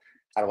have,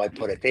 how do I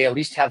put it? They at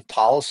least have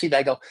policy.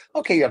 They go,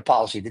 okay, you have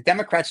policy. The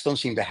Democrats don't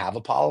seem to have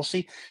a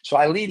policy. So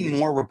I lean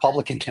more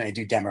Republican than I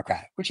do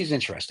Democrat, which is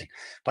interesting.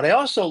 But I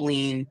also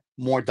lean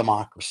more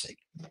democracy.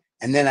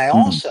 And then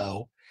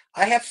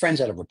I have friends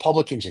that are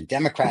Republicans and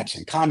Democrats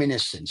and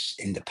communists and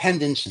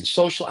independents and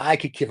social. I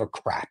could give a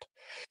crap.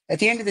 At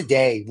the end of the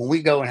day, when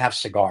we go and have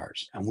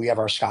cigars and we have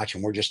our scotch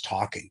and we're just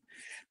talking,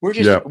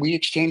 we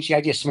exchange the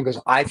idea. Someone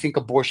goes, I think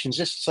abortion's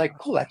this. It's like,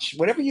 cool, that's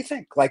whatever you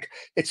think. Like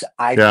it's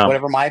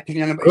whatever my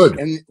opinion is,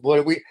 and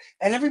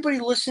and everybody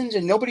listens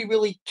and nobody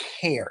really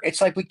care. It's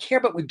like we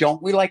care, but we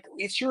don't. We like,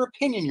 it's your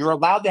opinion. You're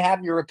allowed to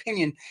have your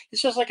opinion.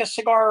 It's just like a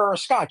cigar or a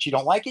scotch. You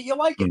don't like it, you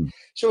like it.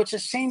 So it's the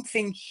same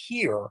thing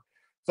here.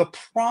 The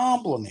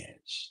problem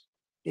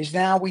is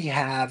now we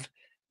have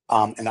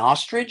an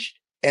ostrich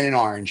and an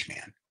orange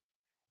man.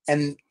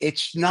 And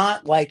it's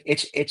not like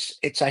it's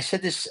I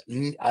said this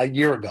a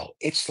year ago.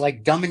 It's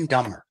like Dumb and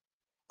Dumber.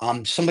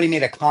 Somebody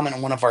made a comment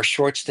on one of our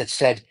shorts that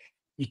said,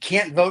 you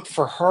can't vote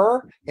for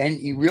her and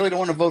you really don't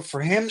want to vote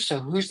for him. So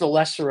who's the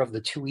lesser of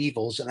the two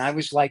evils? And I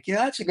was like,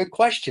 that's a good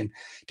question,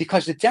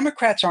 because the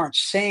Democrats aren't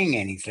saying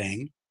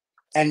anything.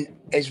 And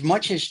as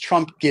much as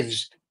Trump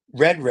gives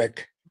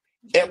rhetoric,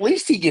 at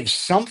least he gives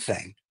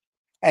something.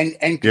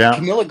 And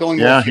Camilla going,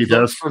 well, if you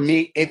vote for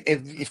me,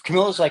 if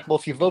Camilla's like, well,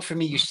 if you vote for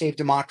me, you save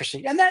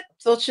democracy. And that,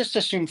 let's just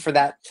assume for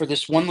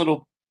this one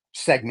little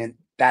segment,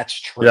 that's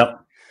true. Yep.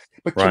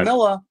 But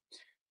Camilla,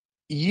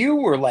 you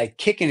were like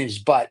kicking his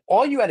butt.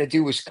 All you had to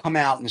do was come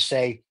out and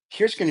say,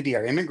 here's going to be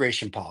our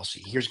immigration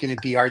policy. Here's going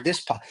to be our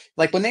this policy.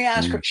 Like when they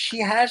ask her,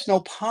 she has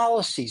no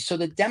policy. So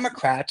the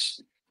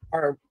Democrats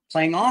are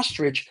playing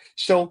ostrich.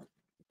 So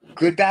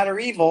good, bad, or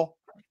evil,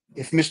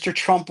 if Mr.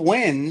 Trump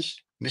wins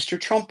on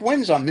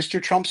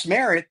Mr. Trump's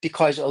merit,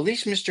 because at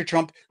least Mr.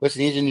 Trump,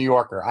 listen, he's a New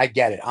Yorker. I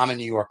get it. I'm a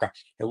New Yorker.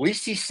 At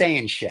least he's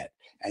saying shit.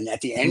 And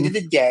at the end of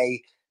the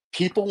day,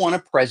 people want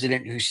a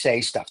president who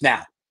says stuff.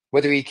 Now,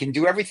 whether he can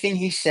do everything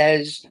he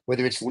says,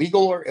 whether it's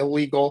legal or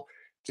illegal,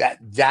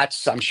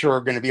 that's, I'm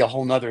sure, going to be a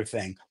whole nother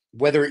thing.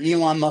 Whether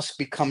Elon Musk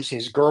becomes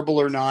his Goebbels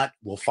or not,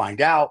 we'll find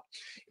out.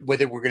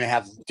 Whether we're going to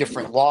have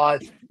different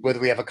laws,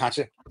 whether we have a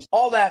concept,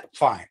 all that,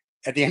 fine.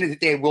 At the end of the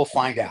day, we'll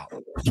find out.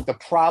 The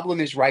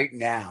problem is right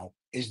now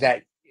is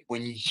that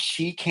when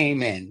she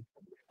came in,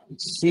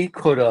 she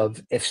could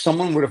have, if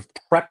someone would have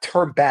prepped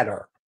her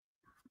better,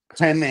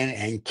 come in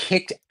and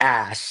kicked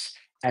ass,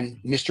 and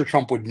Mr.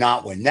 Trump would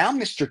not win. Now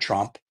Mr.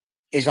 Trump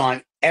is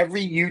on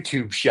every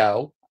YouTube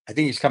show. I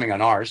think he's coming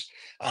on ours.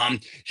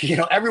 He's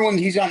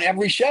on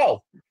every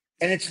show.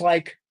 And it's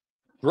like,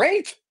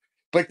 great.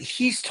 But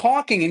he's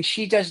talking and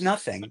she does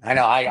nothing. I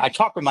know. I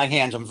talk with my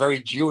hands. I'm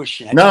very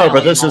Jewish.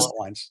 But this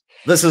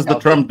is the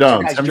Trump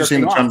dance. Have you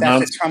seen the Trump dance?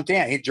 That's the Trump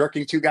dance. He's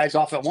jerking two guys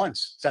off at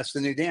once. That's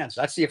the new dance.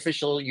 That's the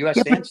official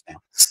U.S. dance now.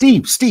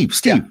 Steve.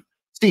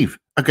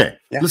 Okay,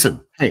 listen.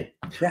 Hey,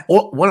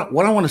 what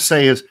I want to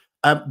say is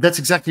that's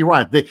exactly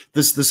right.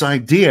 This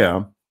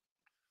idea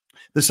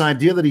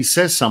that he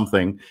says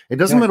something. It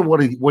doesn't matter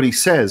what he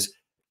says.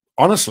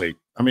 Honestly,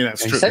 I mean,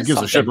 that's true. Who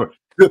gives a shit?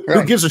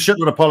 Who gives a shit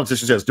what a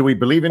politician says? Do we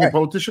believe any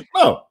politician?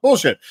 No,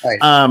 bullshit.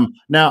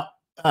 Now,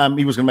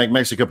 he was going to make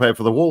Mexico pay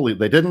for the wall.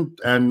 They didn't,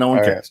 and no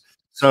one cares.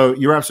 So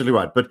you're absolutely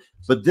right.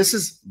 But this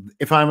is,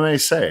 if I may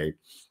say,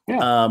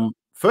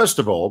 first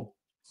of all,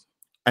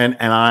 and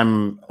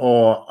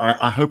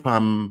I hope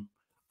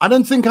I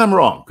don't think I'm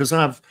wrong, because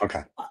I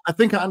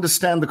think I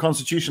understand the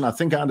Constitution. I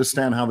think I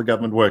understand how the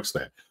government works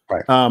there.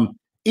 Right.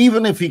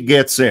 Even if he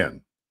gets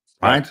in,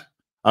 right?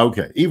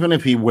 Okay. Even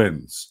if he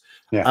wins,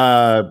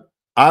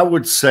 I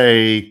would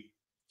say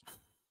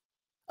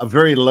a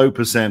very low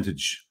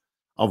percentage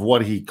of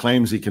what he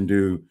claims he can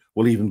do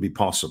will even be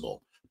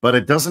possible. But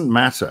it doesn't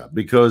matter,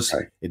 because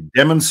it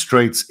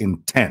demonstrates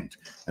intent.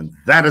 And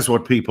that is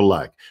what people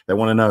like. They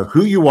want to know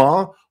who you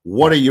are,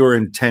 what are your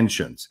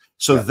intentions.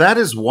 So that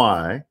is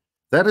why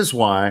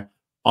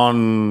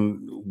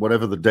on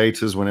whatever the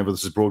date is, whenever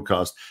this is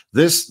broadcast,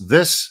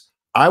 this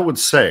I would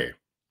say,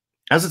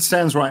 as it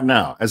stands right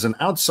now, as an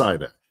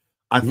outsider,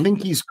 I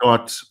think he's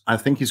got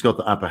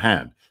the upper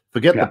hand.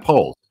 Forget the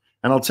polls.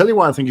 And I'll tell you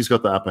why I think he's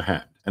got the upper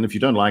hand. And if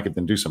you don't like it,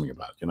 then do something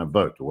about it,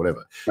 vote or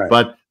whatever. Right.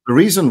 But the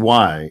reason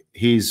why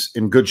he's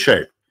in good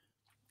shape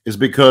is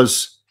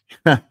because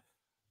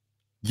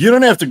you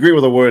don't have to agree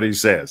with a word he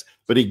says,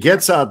 but he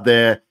gets out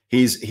there,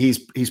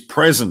 he's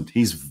present,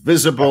 he's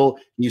visible,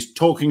 he's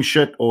talking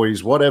shit, or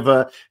he's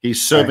whatever,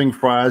 he's serving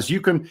fries. You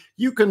can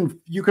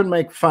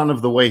make fun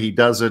of the way he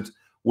does it,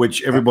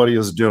 which everybody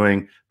is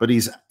doing, but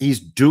he's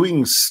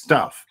doing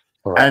stuff.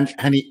 And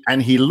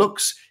he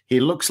looks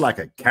like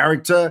a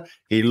character.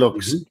 He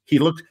looks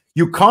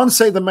you can't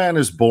say the man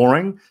is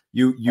boring.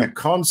 You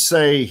can't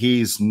say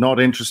he's not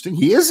interesting.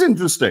 He is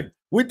interesting.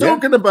 We're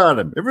talking about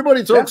him.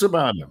 Everybody talks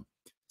about him.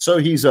 So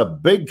he's a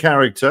big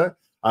character.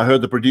 I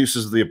heard the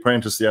producers of The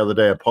Apprentice the other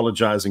day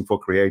apologizing for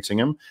creating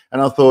him,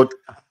 and I thought,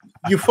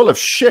 you're full of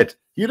shit.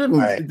 You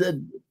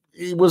didn't.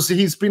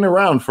 He's been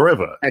around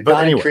forever.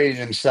 Don created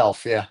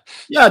himself.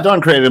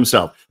 Don created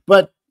himself.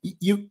 But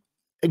you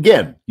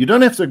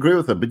don't have to agree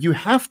with him, but you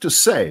have to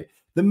say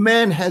the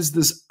man has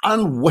this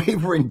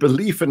unwavering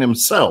belief in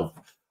himself,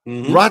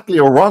 rightly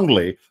or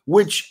wrongly,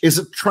 which is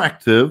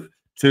attractive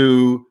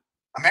to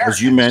Americans.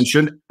 As you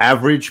mentioned,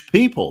 average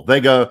people.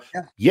 They go,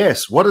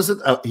 yes, what is it?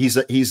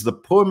 He's the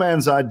poor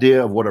man's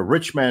idea of what a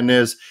rich man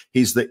is.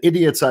 He's the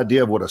idiot's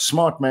idea of what a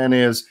smart man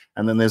is.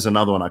 And then there's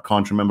another one I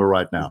can't remember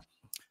right now.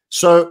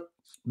 So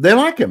They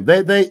like him.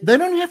 They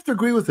don't have to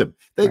agree with him.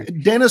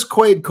 Dennis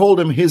Quaid called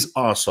him his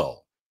arsehole.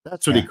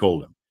 That's what he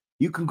called him.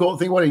 You can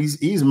think what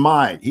he's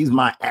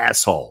my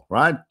asshole,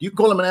 right? You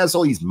call him an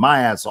asshole, he's my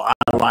asshole. I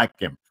like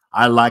him.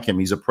 I like him.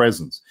 He's a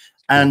presence.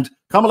 And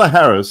Kamala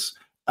Harris,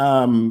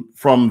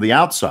 from the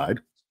outside,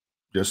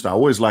 I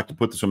always like to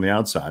put this from the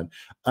outside.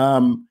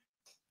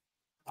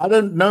 I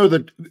don't know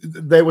that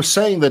they were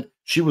saying that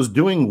she was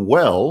doing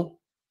well.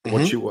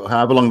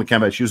 However long the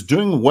campaign, she was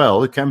doing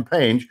well. The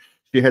campaign,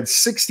 she had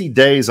 60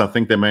 days, I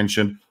think they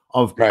mentioned,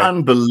 of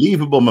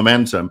unbelievable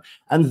momentum,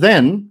 and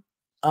then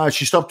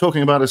she stopped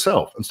talking about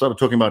herself and started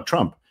talking about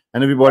Trump.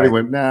 And everybody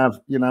went, nah,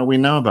 we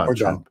know about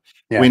Trump.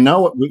 We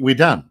know what we're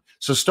done.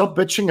 So stop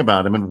bitching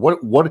about him. And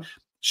what?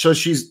 So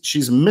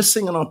she's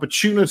missing an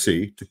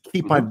opportunity to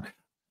keep.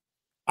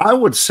 I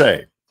would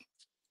say,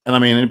 and I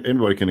mean,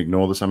 anybody can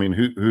ignore this. I mean,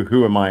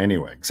 who am I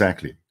anyway?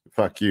 Exactly.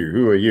 Fuck you.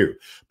 Who are you?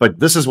 But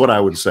this is what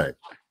I would say.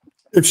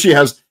 If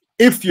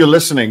you're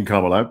listening,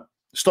 Kamala,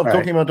 stop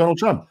talking about Donald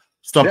Trump.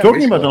 Stop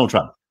talking about Donald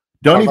Trump.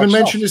 Don't even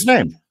mention his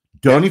name.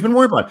 Don't even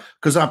worry about it.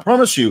 Because I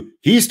promise you,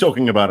 he's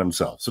talking about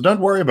himself. So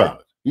don't worry about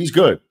it. He's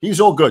good. He's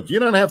all good. You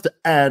don't have to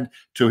add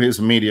to his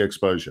media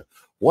exposure.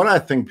 What I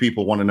think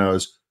people want to know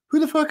is, who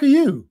the fuck are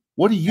you?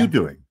 What are you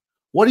doing?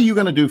 What are you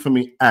going to do for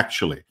me,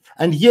 actually?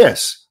 And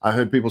yes, I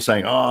heard people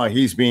saying, oh,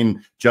 he's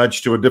been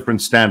judged to a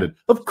different standard.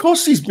 Of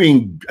course he's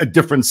being a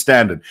different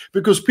standard,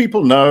 because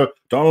people know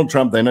Donald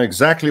Trump. They know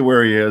exactly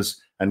where he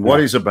is and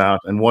what he's about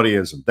and what he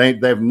isn't.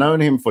 They've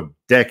known him for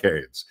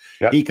decades.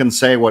 He can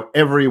say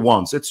whatever he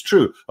wants. It's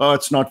true. Oh,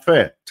 it's not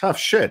fair. Tough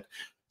shit.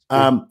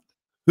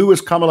 Who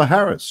is Kamala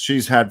Harris?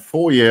 She's had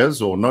 4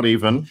 years, or not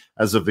even,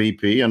 as a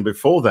VP. And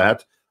before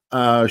that,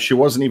 she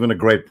wasn't even a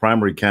great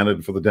primary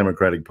candidate for the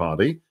Democratic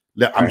Party.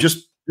 I'm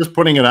just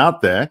putting it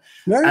out there.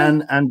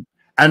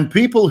 And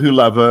people who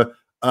love her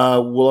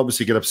will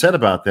obviously get upset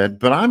about that.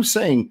 But I'm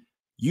saying,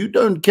 you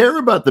don't care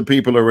about the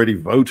people already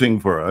voting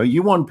for her.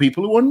 You want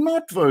people who are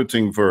not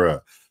voting for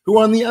her, who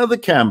are on the other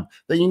camp,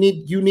 that you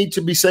need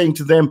to be saying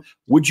to them,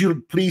 would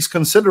you please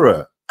consider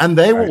her? And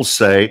they will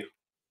say,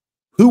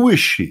 who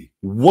is she?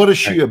 What is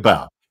she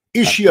about?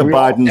 Is she a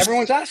Biden?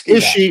 Everyone's asking.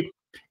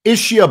 Is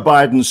she a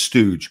Biden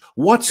stooge?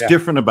 What's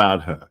different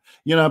about her?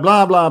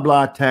 Blah, blah,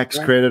 blah, tax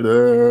credit,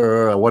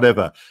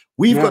 whatever.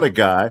 We've got a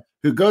guy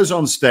who goes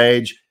on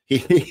stage,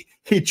 he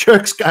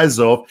jerks guys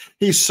off,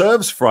 he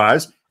serves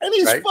fries, and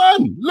he's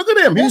fun. Look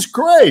at him. He's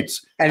great.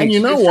 And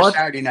you know what?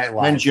 Saturday Night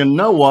Live. And you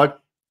know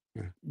what?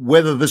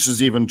 Whether this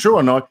is even true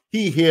or not,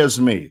 he hears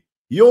me.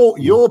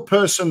 Your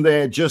person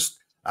there just,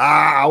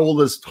 all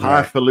this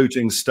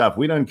highfalutin stuff.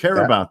 We don't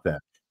care about that.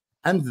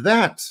 And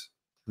that,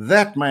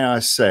 may I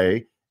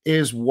say,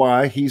 is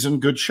why he's in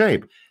good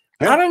shape.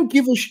 I don't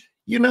give a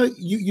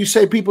you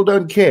say people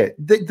don't care.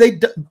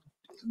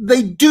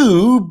 They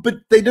do, but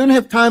they don't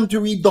have time to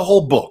read the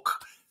whole book.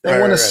 They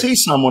want to see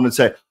someone and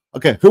say,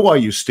 okay, who are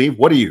you, Steve?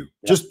 What are you?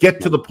 Just get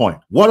to the point.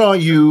 What are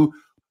you?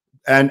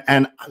 And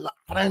I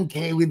don't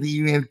care whether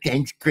you have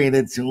tax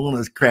credits and all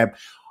this crap.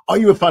 Are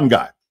you a fun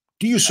guy?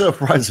 Do you serve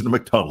fries at a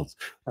McDonald's?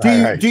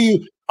 I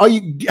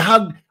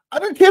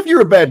don't care if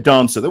you're a bad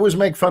dancer. They always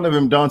make fun of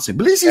him dancing.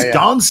 But at least he's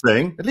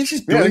dancing. At least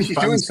he's doing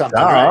fun stuff.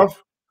 Right?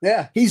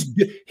 Yeah.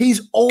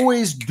 He's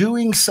always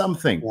doing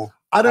something. Yeah.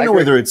 I don't know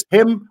whether it's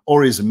him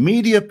or his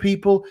media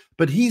people,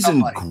 but he's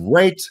in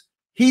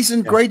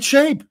great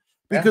shape,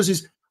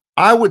 because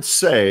I would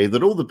say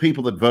that all the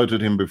people that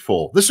voted him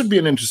before, this would be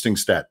an interesting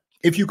stat.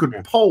 If you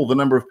could poll the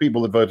number of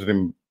people that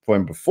voted for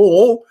him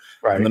before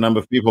and the number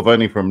of people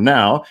voting for him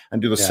now,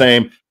 and do the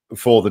same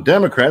for the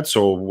Democrats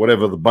or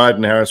whatever, the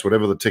Biden Harris,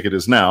 whatever the ticket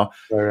is now,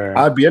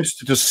 I'd be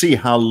interested to see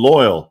how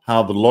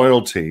the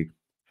loyalty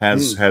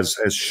has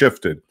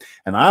shifted.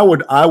 And I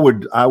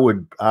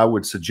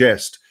would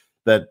suggest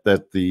that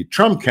the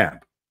Trump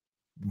camp,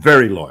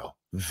 very loyal,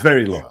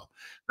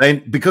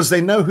 because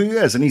they know who he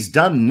is, and he's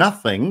done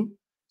nothing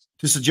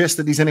to suggest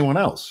that he's anyone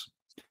else.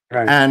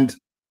 And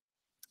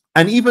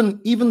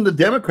even the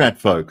Democrat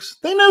folks,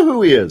 they know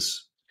who he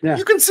is.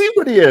 You can see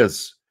what he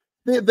is.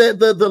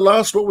 The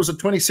last, what was it,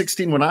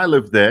 2016, when I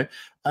lived there,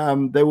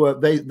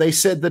 they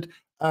said that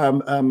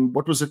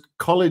what was it,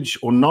 college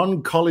or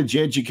non-college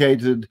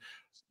educated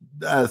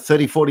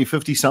 30, 40,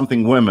 50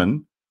 something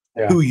women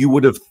who you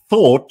would have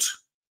thought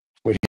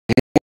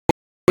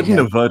wouldn't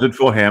have voted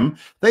for him.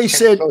 They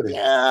said,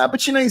 yeah,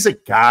 but he's a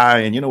guy,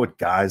 and you know what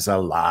guys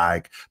are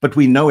like. But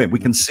we know him. We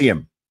can see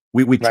him.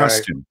 We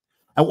trust him.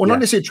 And we're not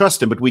necessarily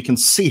trust him, but we can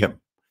see him.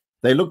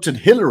 They looked at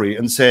Hillary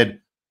and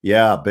said,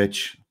 yeah,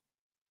 bitch,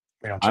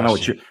 I know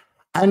what you.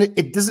 And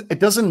it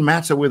doesn't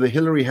matter whether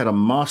Hillary had a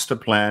master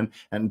plan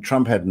and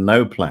Trump had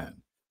no plan.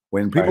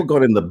 When people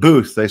got in the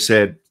booth, they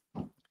said,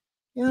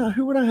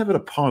 who would I have at a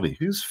party?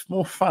 Who's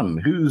more fun?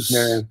 Who's,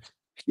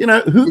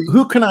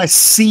 who can I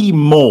see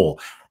more?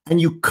 And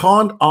you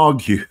can't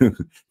argue,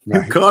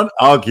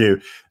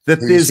 that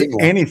there's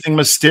anything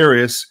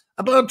mysterious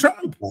about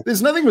Trump.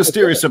 There's nothing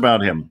mysterious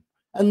about him.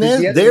 And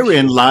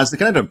therein lies the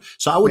conundrum.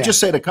 So I would just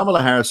say to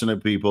Kamala Harris and her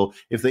people,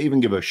 if they even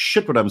give a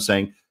shit what I'm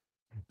saying,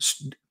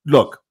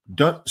 look,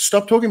 don't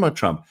stop talking about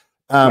Trump.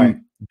 Right.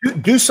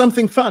 Do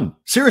something fun.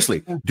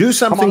 Seriously, do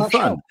something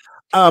fun.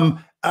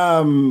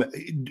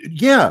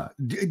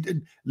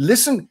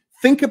 Listen,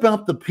 think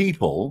about the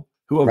people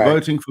who are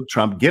voting for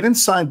Trump. Get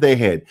inside their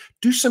head.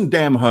 Do some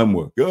damn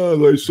homework. Oh,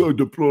 they're so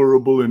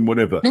deplorable and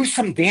whatever. Do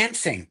some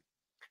dancing.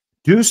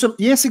 Do some,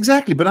 yes,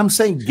 exactly. But I'm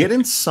saying get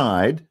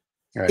inside.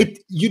 Right.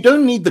 You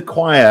don't need the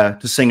choir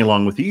to sing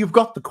along with you. You've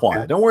got the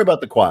choir. Don't worry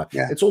about the choir.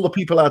 It's all the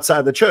people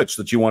outside the church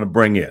that you want to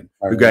bring in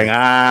who are going,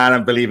 I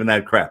don't believe in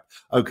that crap.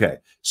 Okay,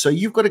 so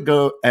you've got to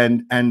go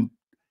and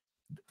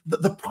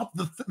the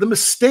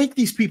mistake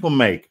these people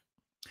make,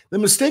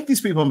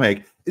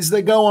 is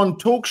they go on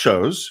talk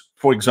shows,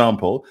 for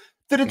example,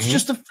 that it's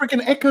just a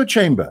freaking echo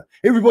chamber.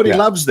 Everybody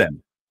loves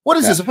them. What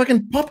is this? A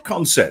fucking pop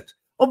concert?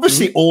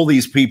 Obviously, all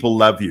these people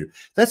love you.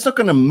 That's not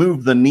going to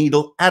move the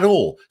needle at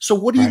all. So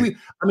what do you?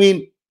 I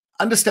mean,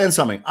 understand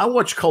something. I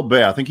watch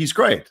Colbert. I think he's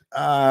great.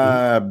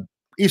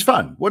 He's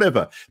fun,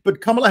 whatever.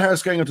 But Kamala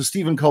Harris going on to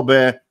Stephen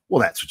Colbert,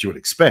 well, that's what you would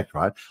expect,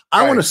 right?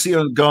 I want to see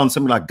her go on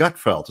something like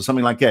Gutfeld or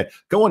something like that.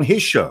 Go on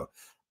his show.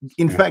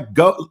 In fact,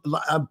 go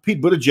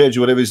Pete Buttigieg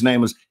or whatever his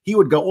name is. He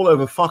would go all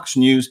over Fox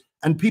News,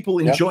 and people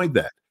enjoyed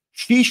that.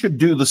 She should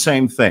do the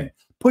same thing.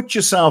 Put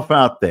yourself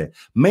out there.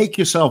 Make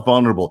yourself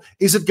vulnerable.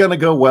 Is it going to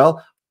go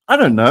well? I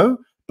don't know.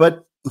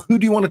 But who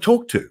do you want to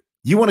talk to?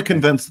 You want to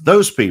convince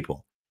those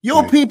people.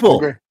 Your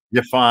people.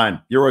 You're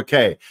fine. You're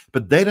okay.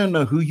 But they don't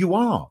know who you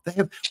are. They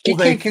have. She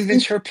can't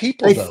convince her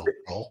people, though.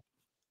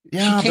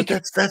 Yeah, but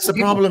that's the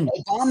problem.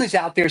 Obama's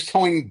out there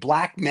telling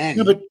black men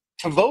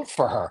to vote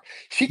for her.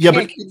 She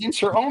can't convince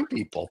her own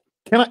people.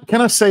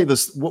 Can I say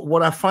this?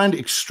 What I find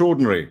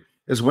extraordinary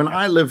is when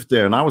I lived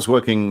there and I was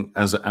working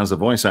as a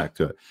voice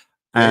actor,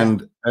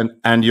 and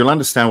you'll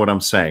understand what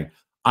I'm saying.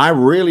 I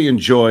really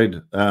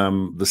enjoyed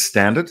the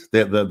standard,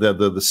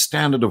 the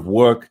standard of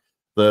work,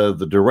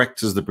 the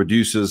directors, the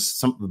producers,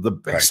 some of the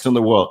best in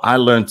the world. I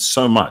learned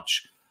so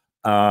much,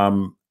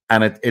 and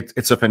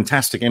it's a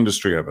fantastic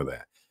industry over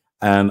there.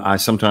 And I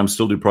sometimes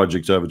still do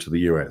projects over to the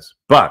US.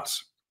 But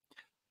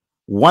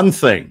one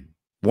thing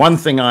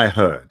I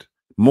heard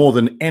more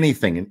than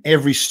anything in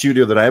every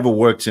studio that I ever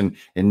worked in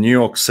New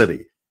York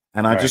City,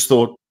 and I just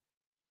thought,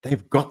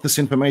 they've got this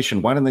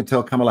information. Why didn't they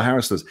tell Kamala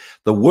Harris this?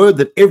 The word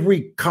that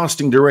every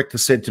casting director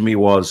said to me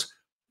was,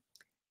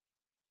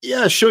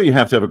 yeah, sure, you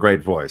have to have a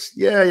great voice.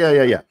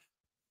 Yeah.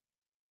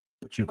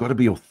 But you've got to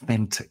be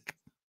authentic.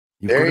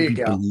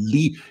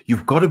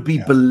 You've got to be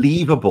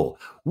believable.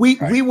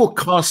 We will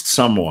cast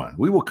someone.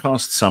 We will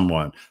cast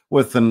someone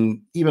with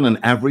even an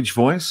average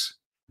voice.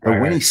 But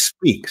when he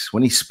speaks,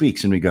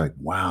 and we go,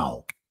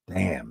 wow,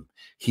 damn,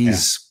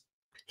 he's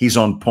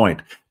on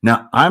point.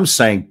 Now, I'm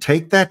saying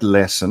take that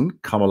lesson,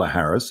 Kamala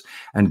Harris,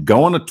 and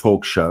go on a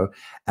talk show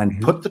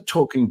and put the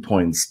talking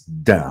points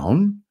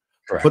down.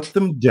 Put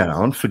them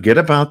down. Forget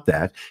about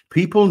that.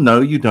 People know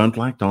you don't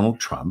like Donald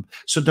Trump,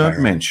 so don't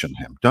mention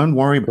him. Don't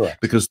worry about it,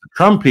 because the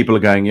Trump people are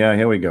going, yeah,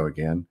 here we go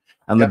again.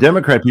 And the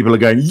Democrat people are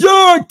going,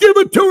 yeah, give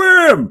it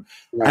to him.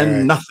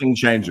 And nothing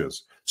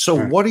changes.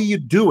 So what are you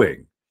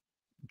doing?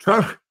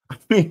 Trump, I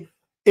mean,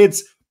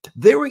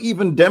 there are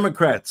even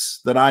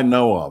Democrats that I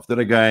know of that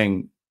are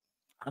going,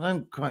 I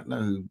don't quite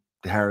know who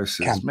Harris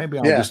is. Maybe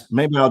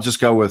I'll just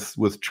go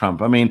with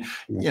Trump. I mean,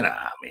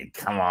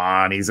 come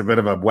on, he's a bit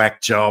of a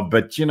whack job,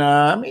 but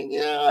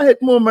I had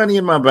more money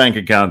in my bank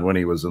account when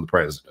he was the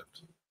president.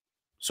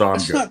 So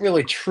that's not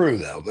really true,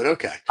 though. But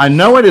okay, I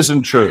know it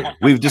isn't true.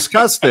 We've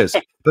discussed this,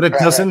 but it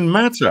doesn't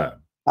matter.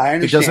 I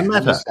understand. It doesn't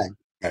matter.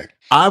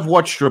 I've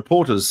watched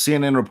reporters,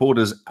 CNN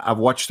reporters. I've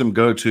watched them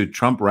go to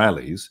Trump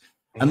rallies.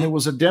 And there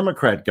was a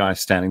Democrat guy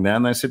standing there,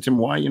 and they said to him,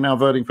 why are you now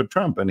voting for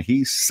Trump? And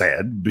he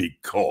said,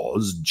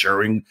 because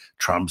during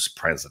Trump's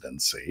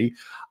presidency,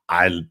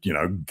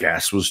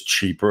 gas was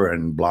cheaper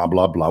and blah,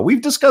 blah, blah.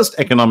 We've discussed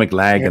economic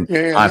lag and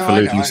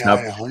highfalutin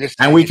stuff.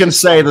 And we can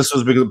say this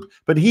was because,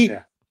 but he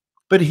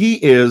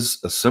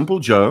is a simple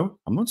Joe.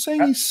 I'm not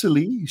saying he's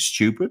silly, he's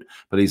stupid,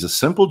 but he's a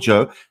simple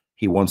Joe.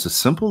 He wants a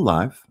simple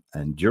life.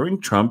 And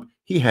during Trump,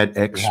 he had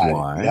X,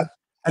 Y.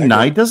 And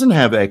now he doesn't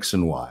have X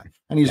and Y.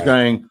 And he's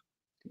going,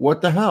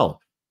 what the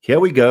hell? Here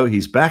we go.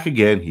 He's back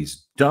again.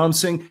 He's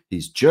dancing.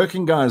 He's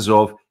jerking guys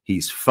off.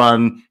 He's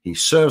fun. He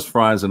serves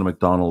fries at a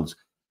McDonald's.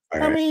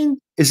 I mean,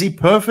 is he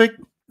perfect?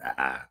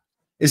 Nah.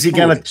 Is he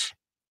going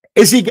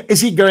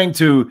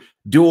to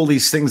do all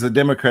these things the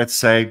Democrats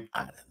say?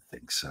 I don't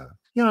think so.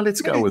 Let's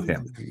go with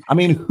him. I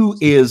mean, who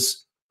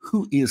is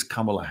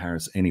Kamala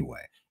Harris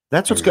anyway?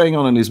 That's what's going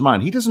on in his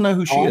mind. He doesn't know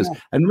who she is.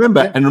 And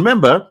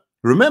remember,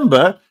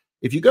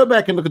 if you go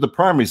back and look at the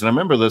primaries, and I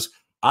remember this,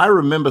 I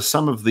remember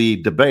some of the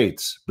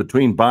debates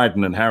between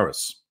Biden and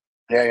Harris.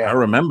 I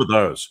remember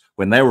those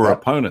when they were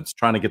opponents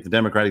trying to get the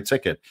Democratic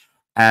ticket.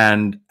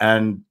 And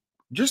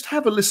just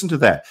have a listen to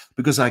that,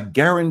 because I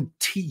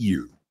guarantee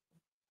you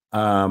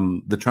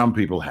the Trump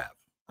people have.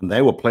 And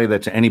they will play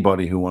that to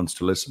anybody who wants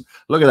to listen.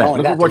 Look at that.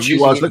 Look at what she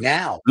was. Look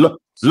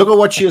at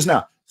what she is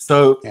now.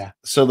 So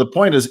the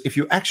point is, if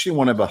you actually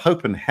want to have a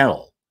hope in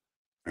hell,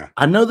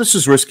 I know this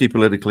is risky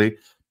politically,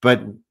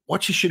 but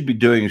what she should be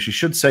doing is she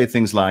should say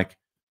things like,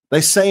 they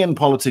say in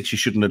politics you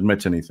shouldn't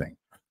admit anything.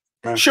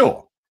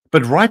 Sure.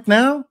 But right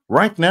now,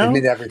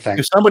 admit everything.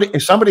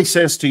 if somebody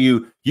says to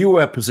you, you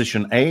were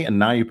position A and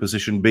now you're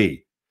position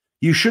B,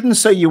 you shouldn't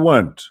say you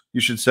weren't. You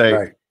should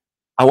say,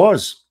 I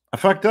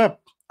fucked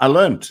up. I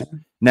learned.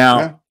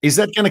 Now, is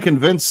that going to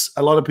convince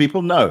a lot of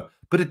people? No,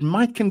 but it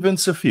might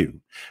convince a few,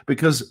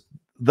 because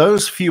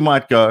those few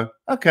might go,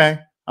 okay,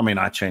 I mean,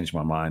 I changed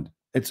my mind.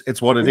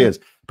 It's what it is.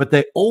 But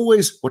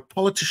what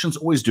politicians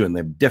always do, and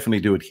they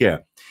definitely do it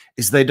here,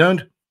 is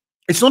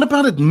it's not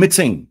about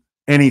admitting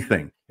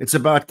anything. It's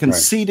about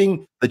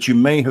conceding that you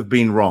may have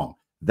been wrong.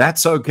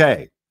 That's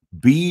okay.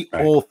 Be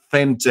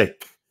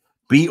authentic.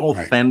 Be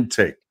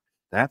authentic.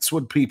 That's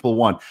what people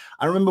want.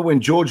 I remember when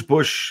George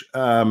Bush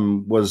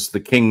was the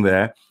king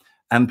there,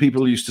 and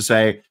people used to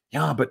say,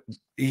 yeah, but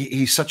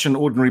he's such an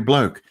ordinary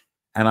bloke.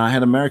 And I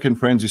had American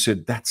friends who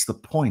said, that's the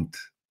point.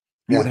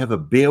 You would have a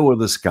beer with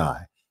this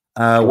guy.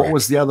 What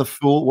was the other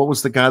fool? What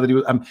was the guy that he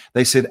was?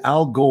 They said,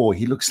 Al Gore,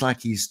 he looks like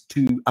he's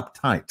too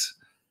uptight.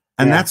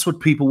 And that's what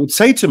people would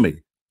say to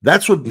me.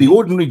 That's what the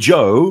ordinary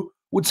Joe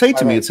would say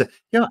to me. It's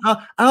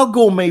Al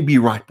Gore may be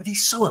right, but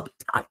he's so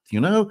uptight, you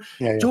know?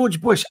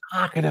 George Bush,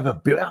 I could have a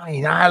beer. I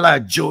mean, I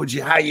like George.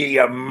 How you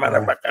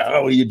motherfucker?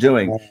 How are you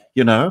doing?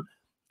 You know?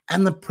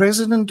 And the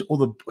president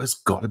has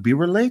got to be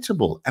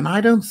relatable. And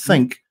I don't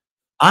think,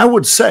 I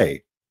would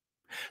say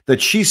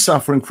that she's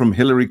suffering from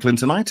Hillary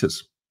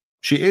Clintonitis.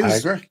 She is. I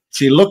agree.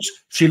 She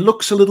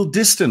looks a little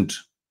distant.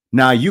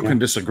 Now, you can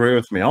disagree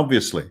with me,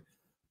 obviously.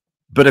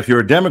 But if you're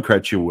a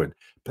Democrat, you would.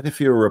 But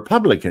if you're a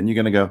Republican, you're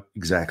going to go,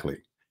 exactly.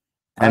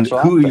 And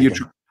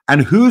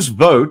whose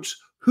vote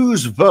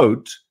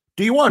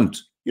do you want?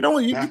 You know,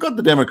 you've got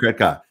the Democrat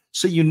guy.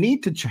 So you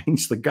need to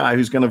change the guy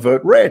who's going to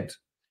vote red.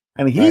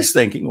 And he's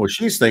thinking, or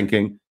she's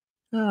thinking,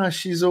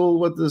 she's all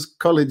what this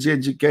college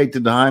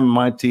educated,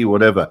 MIT,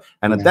 whatever.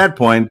 And at that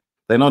point,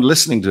 they're not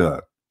listening to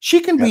her. She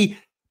can be.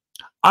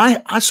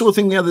 I saw a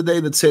thing the other day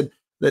that said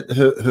that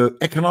her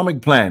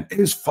economic plan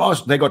is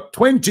fast. They got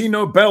 20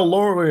 Nobel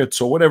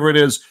laureates or whatever it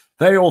is.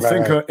 They all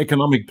think her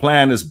economic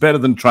plan is better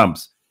than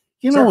Trump's.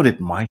 You know what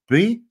it might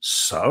be?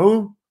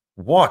 So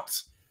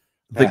what?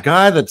 The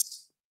guy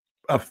that's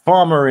a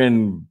farmer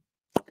in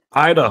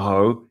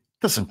Idaho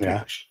doesn't give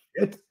a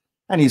shit.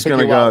 And he's going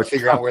to go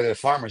figure out where the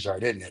farmers are,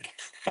 didn't it?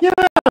 Yeah.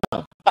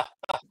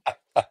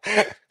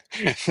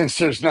 Since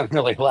there's none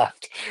really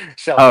left.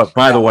 So,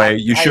 by the way,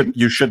 you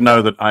should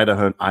know that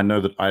Idaho. I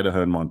know that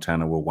Idaho and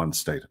Montana were one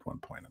state at one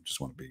point. I just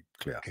want to be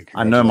clear. Okay,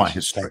 I know my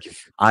history.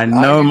 I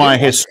know my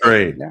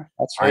history. Yeah,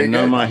 that's I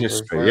know my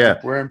history.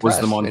 We're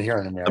impressed.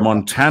 The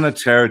Montana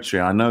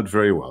Territory. I know it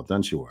very well.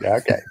 Don't you worry. Yeah,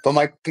 okay.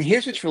 But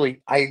here's what's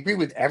really. I agree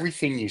with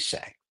everything you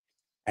say,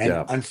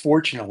 and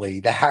unfortunately,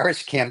 the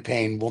Harris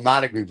campaign will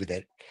not agree with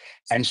it.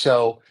 And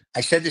so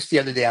I said this the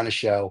other day on the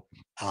show.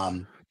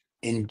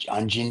 In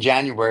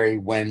January,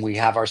 when we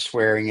have our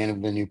swearing in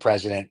of the new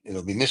president,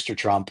 it'll be Mr.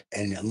 Trump.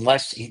 And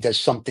unless he does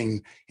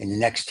something in the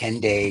next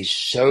 10 days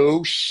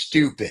so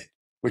stupid,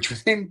 which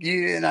with him,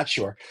 you're not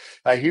sure.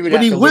 He would.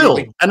 But he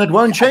will, and it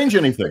won't change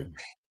anything.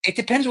 It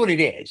depends what it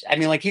is. I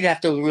mean, like he'd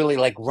have to really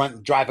like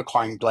drive a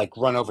car and like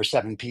run over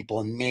 7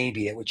 people, and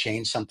maybe it would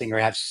change something, or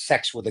have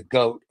sex with a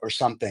goat or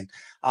something.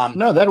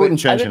 No, that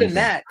wouldn't change anything.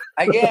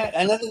 anything.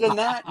 Other than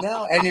that,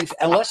 no. And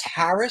unless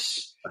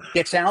Harris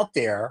gets out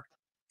there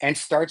and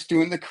starts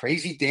doing the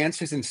crazy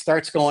dances and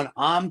starts going,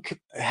 I'm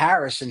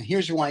Harris, and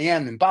here's who I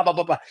am, and blah, blah,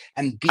 blah, blah.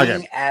 And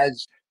being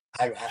as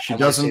she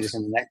doesn't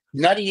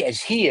nutty as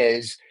he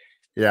is,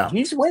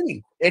 he's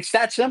winning. It's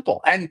that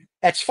simple. And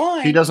that's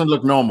fine. She doesn't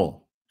look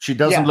normal. She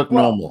doesn't look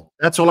normal.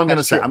 That's all I'm going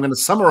to say. I'm going to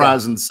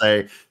summarize and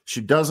say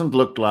she doesn't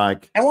look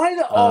like. And why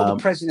do all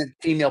the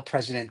female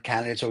president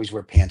candidates always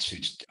wear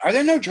pantsuits? Are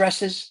there no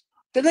dresses?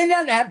 Do they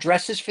not have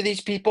dresses for these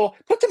people?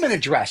 Put them in a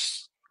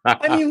dress.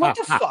 I mean, what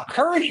the fuck?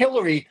 Her and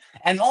Hillary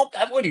and all.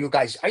 What are you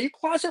guys? Are you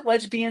closet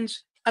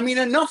lesbians? I mean,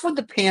 enough with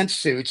the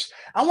pantsuits.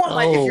 I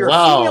want if you're a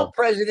female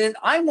president,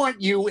 I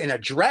want you in a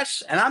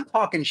dress, and I'm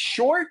talking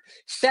short,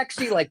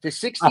 sexy, like the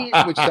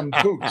 60s with some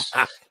boots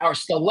or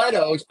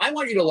stilettos. I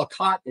want you to look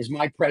hot as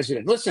my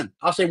president. Listen,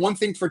 I'll say one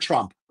thing for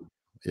Trump.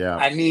 Yeah.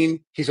 I mean,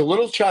 he's a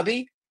little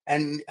chubby,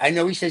 and I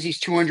know he says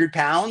he's 200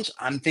 pounds.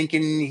 I'm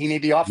thinking he may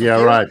be off.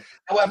 Yeah, right.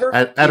 However,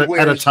 at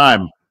a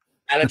time.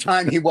 At a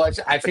time he was,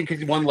 I think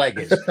his one leg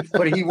is,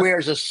 but he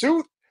wears a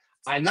suit,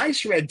 a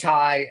nice red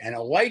tie, and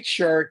a white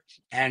shirt,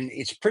 and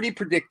it's pretty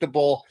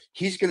predictable.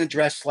 He's going to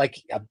dress like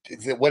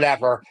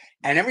whatever.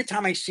 And every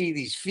time I see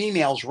these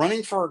females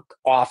running for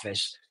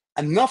office,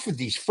 enough of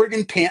these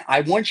friggin' pants.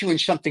 I want you in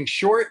something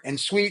short and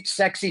sweet,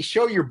 sexy,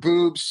 show your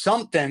boobs,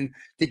 something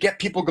to get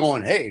people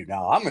going, hey,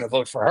 now I'm going to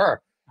vote for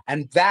her.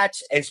 And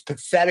that's as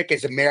pathetic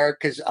as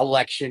America's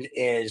election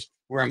is.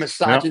 We're a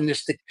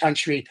misogynistic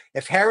country.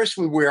 If Harris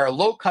would wear a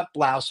low-cut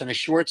blouse and a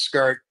short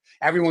skirt,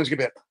 everyone's going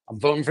to be,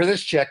 I'm voting for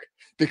this chick,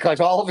 because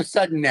all of a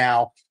sudden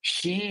now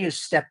she has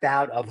stepped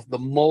out of the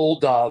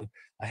mold of,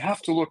 I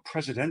have to look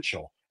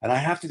presidential, and I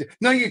have to do.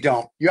 No, you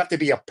don't. You have to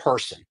be a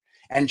person.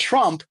 And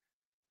Trump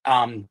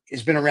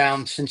has been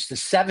around since the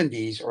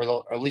 70s,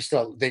 or at least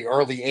the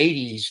early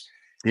 80s.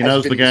 He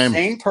knows the game. The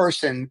same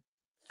person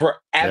Yeah.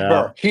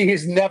 forever. He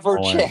has never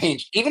Always.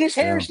 changed. Even his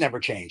hair Yeah. has never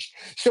changed.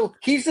 So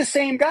he's the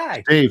same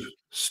guy.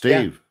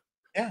 Steve,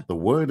 Yeah. the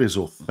word is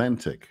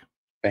authentic.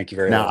 Thank you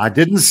very Now, much. I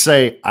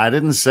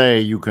didn't say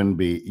you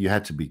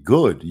had to be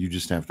good. You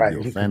just have to be Right. You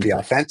can authentic. be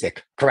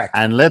authentic. Correct.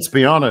 And let's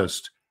be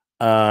honest,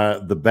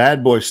 the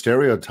bad boy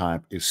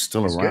stereotype is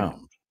still It's good.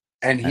 around.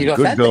 And he's And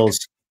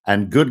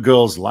authentic. good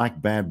girls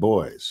like bad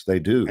boys. They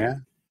do. Yeah.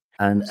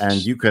 And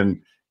you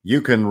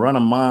can run a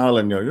mile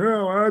and go,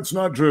 yeah, that's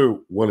not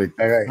true. Well, it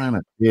Right. kind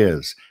of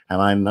is. And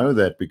I know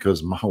that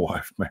because my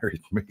wife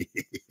married me.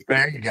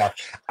 There you go.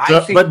 So, I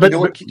think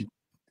but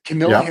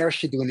Camilla yeah. Harris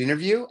should do an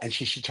interview, and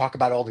she should talk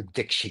about all the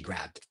dicks she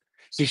grabbed.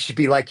 She should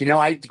be like,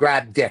 I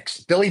grabbed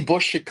dicks. Billy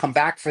Bush should come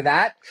back for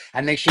that,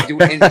 and they should do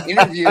an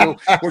interview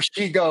where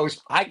she goes,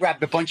 I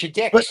grabbed a bunch of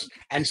dicks,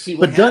 and see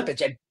what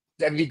happens. And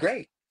that'd be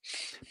great.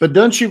 But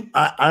don't you?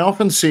 I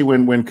often see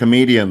when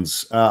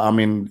comedians. I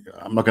mean,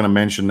 I'm not going to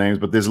mention names,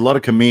 but there's a lot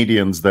of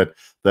comedians that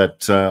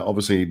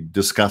obviously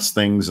discuss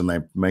things and they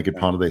make it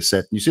part of their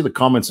set. And you see the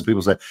comments and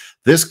people say,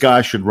 "This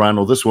guy should run,"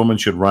 or "This woman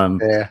should run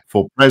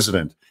for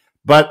president."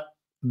 But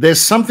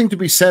there's something to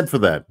be said for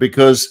that,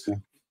 because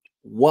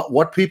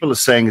what people are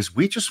saying is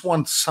we just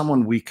want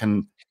someone we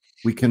can.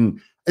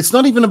 It's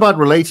not even about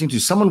relating to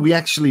someone we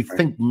actually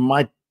think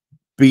might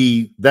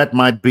be them.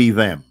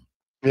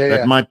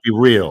 That might be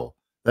real.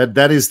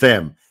 That is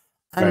them.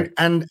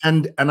 And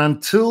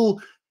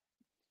until,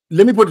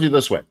 let me put it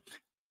this way.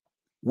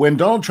 When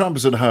Donald Trump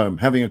is at home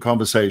having a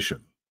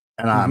conversation,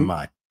 and I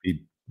might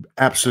be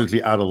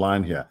absolutely out of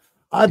line here,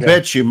 I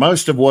bet you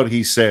most of what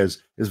he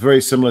says is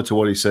very similar to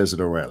what he says at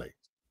a rally.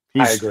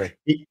 I agree.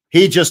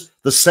 He just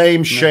the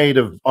same shade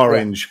of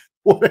orange,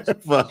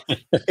 whatever,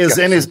 is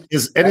in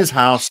his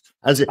house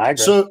as it.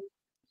 So,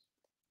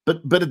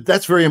 but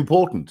that's very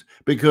important,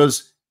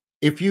 because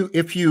if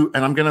you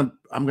and I'm gonna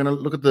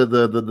look at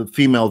the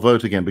female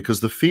vote again,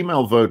 because the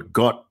female vote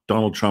got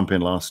Donald Trump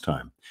in last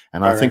time,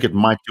 and I think it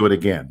might do it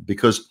again,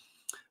 because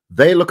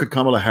they look at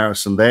Kamala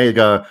Harris and they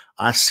go,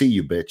 "I see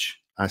you, bitch.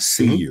 I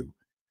see you,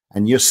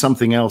 and you're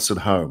something else at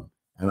home."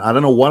 And I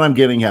don't know what I'm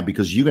getting at,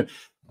 because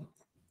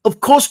of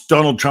course,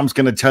 Donald Trump's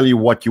going to tell you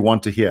what you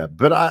want to hear,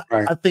 but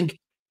I think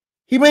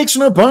he makes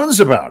no bones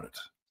about it.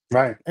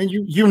 Right. And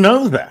you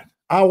know that.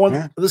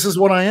 This is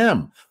what I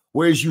am.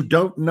 Whereas you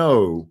don't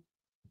know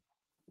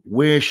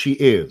where she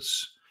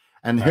is.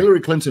 And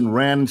Hillary Clinton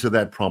ran into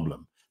that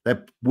problem.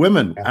 That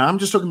women, and I'm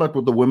just talking about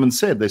what the women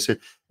said. They said,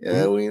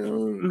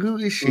 who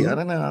is she? I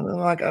don't know.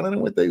 I don't know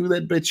who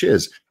that bitch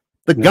is.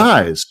 The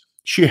guys,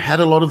 she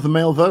had a lot of the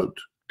male vote.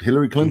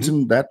 Hillary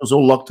Clinton, that was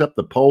all locked up.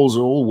 The polls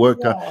are all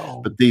worked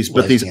out. But these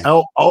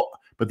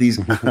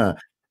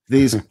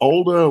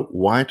older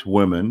white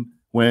women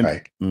went,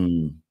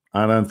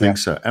 I don't think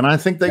so. And I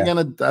think they're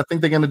gonna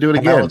do it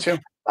again.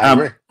 I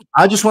agree.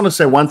 I just want to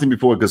say one thing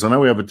before, because I know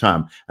we have a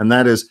time, and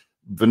that is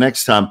the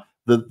next time.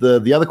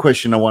 The other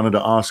question I wanted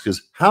to ask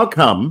is how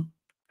come,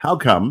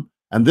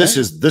 and this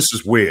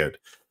is weird.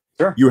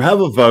 Sure. You have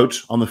a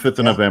vote on the 5th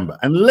of November,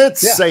 and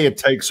let's say it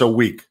takes a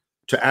week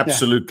to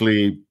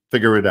absolutely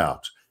figure it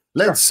out.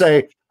 Let's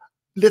say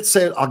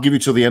I'll give you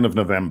till the end of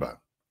November,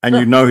 and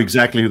you know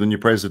exactly who the new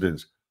president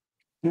is.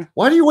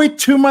 Why do you wait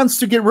 2 months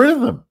to get rid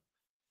of them?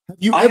 Have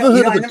you ever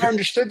heard of it? I never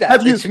understood that.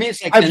 To me,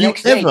 it's like the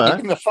next day, kick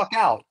him the fuck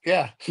out.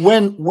 Yeah.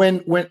 When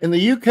in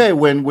the UK,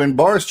 when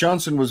Boris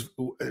Johnson was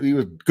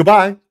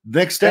goodbye,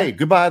 next day,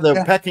 goodbye,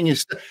 they're packing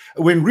his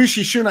when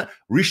Rishi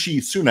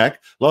Sunak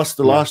lost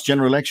the last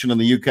general election in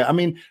the UK. I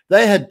mean,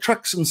 they had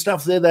trucks and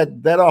stuff there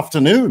that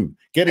afternoon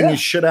getting his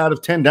shit out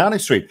of 10 Downing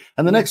Street.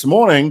 And the next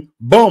morning,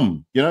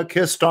 boom,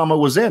 Keir Starmer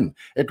was in.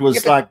 It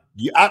was like,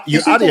 you're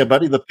out here,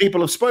 buddy. The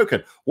people have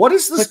spoken. What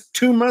is this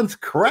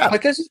 2-month crap?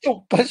 Because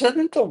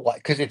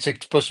it's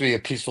supposed to be a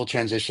peaceful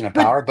transition of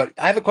power. But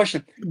I have a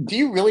question. Do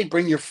you really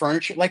bring your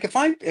furniture? Like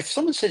if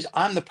someone says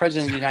I'm the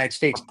president of the United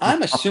States,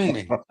 I'm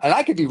assuming, and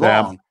I could be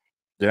wrong,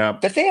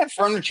 that they have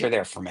furniture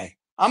there for me.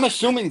 I'm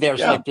assuming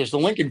there's the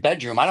Lincoln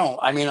bedroom.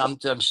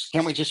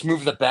 Can we just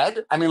move the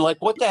bed? I mean,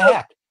 like, what the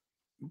heck?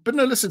 But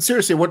no, listen,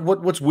 seriously,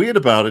 what's weird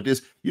about it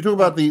is you talk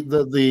about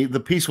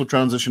the peaceful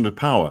transition to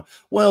power.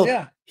 Well,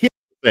 here's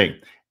the thing.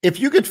 If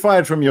you get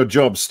fired from your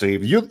job,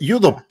 Steve, you're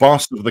the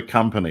boss of the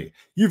company.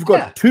 You've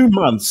got 2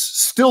 months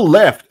still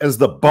left as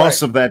the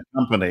boss of that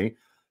company.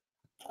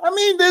 I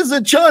mean, there's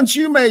a chance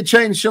you may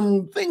change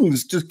some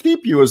things to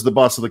keep you as the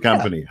boss of the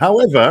company.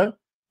 However,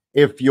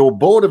 if your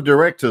board of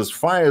directors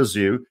fires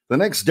you, the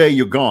next day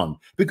you're gone.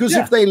 Because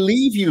if they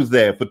leave you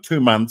there for 2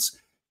 months,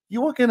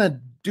 you are going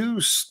to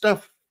do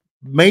stuff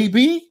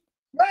maybe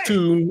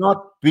to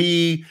not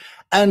be.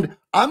 And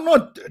I'm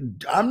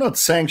not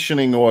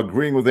sanctioning or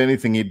agreeing with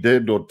anything he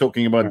did or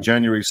talking about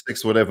January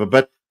 6th, whatever.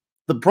 But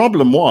the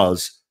problem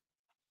was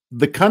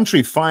the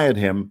country fired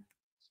him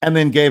and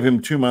then gave him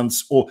 2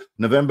 months, or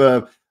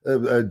November,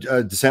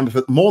 December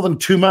 5th, more than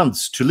 2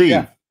 months to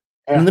leave.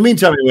 And in the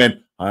meantime, he went,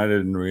 I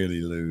didn't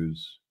really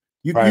lose.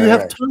 You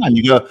have time.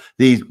 You go,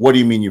 what do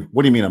you mean?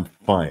 What do you mean I'm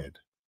fired?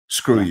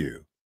 Screw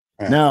you.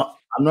 Now,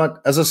 I'm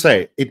not, as I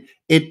say,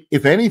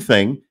 if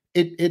anything,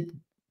 it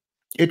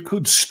it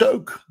could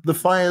stoke the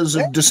fires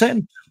of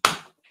dissent.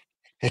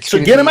 It's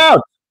so get them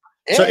out.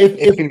 Yeah, so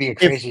it's going to be a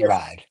crazy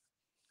ride.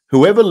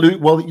 Whoever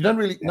well, you don't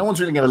really. No one's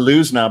really going to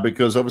lose now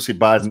because obviously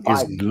Biden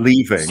is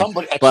leaving.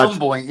 Somebody at some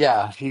point,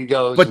 he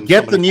goes. But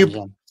get the new.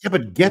 Yeah,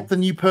 but get the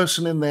new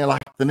person in there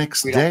like the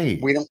next day.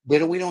 We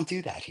don't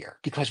do that here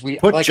because we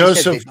put like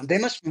Joseph. I said, they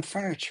must be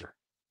furniture.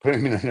 Put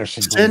him in a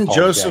nursing home. Send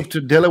Joseph to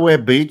Delaware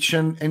Beach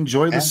and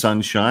enjoy the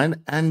sunshine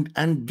and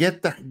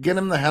get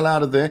him the hell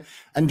out of there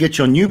and get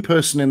your new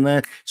person in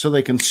there so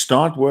they can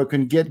start work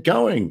and get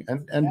going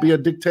and be a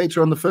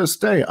dictator on the first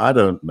day. I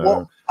don't know.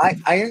 Well,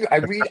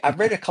 I've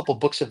read a couple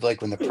books of like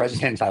when the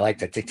president, I like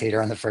that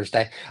dictator on the first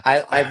day.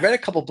 I've read a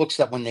couple books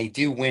that when they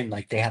do win,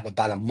 like they have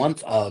about a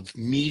month of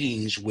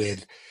meetings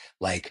with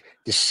like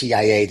the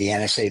CIA, the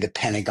NSA, the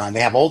Pentagon. They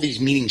have all these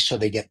meetings so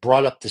they get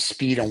brought up to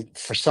speed on,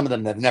 for some of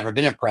them that have never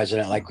been a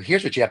president. Like,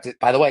 here's what you have to,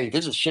 by the way,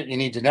 this is shit you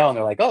need to know. And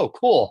they're like, oh,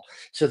 cool.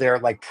 So they're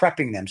like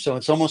prepping them. So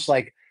it's almost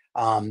like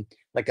a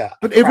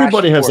But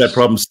everybody has that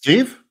problem,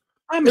 Steve.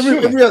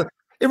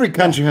 Every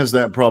country has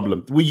that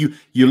problem.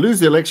 You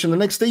lose the election, the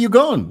next day you're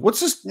gone.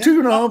 What's this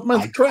 2.5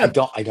 month crap?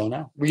 I don't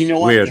know. Well, you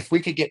know what? Weird. If we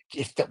could get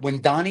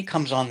when Donnie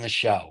comes on the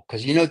show,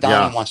 because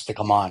Donnie wants to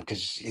come on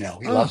because he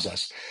loves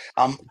us.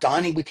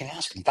 Donnie, we can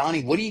ask him.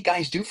 Donnie, what do you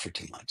guys do for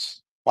 2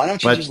 months? Why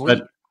don't you just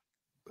leave?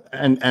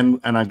 And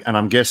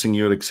I'm guessing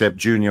you'll accept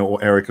Junior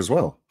or Eric as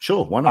well.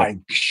 Sure, why not?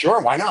 Sure,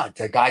 why not?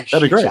 The guy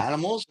shoots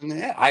animals, and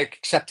I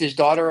accept his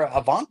daughter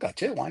Ivanka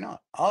too. Why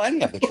not?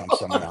 Any of the Trump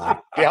someone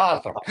be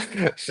awesome.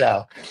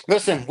 So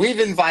listen,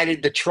 we've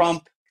invited the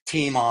Trump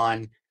team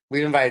on.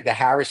 We've invited the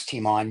Harris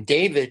team on.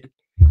 David,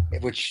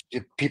 which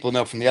people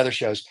know from the other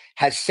shows,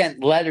 has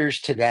sent letters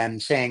to them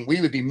saying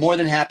we would be more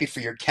than happy for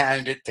your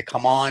candidate to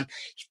come on.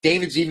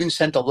 David's even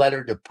sent a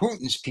letter to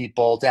Putin's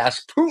people to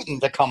ask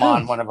Putin to come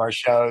on one of our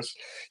shows.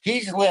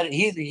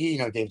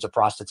 David's a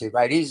prostitute,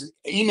 right? He's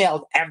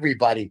emailed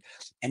everybody,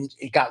 and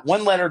he got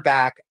one letter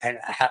back. And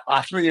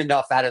oddly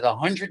enough, out of the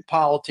 100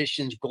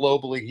 politicians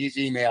globally, he's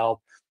emailed,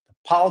 the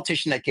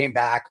politician that came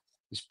back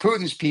was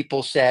Putin's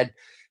people said,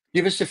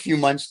 give us a few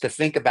months to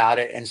think about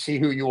it and see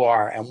who you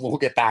are, and we'll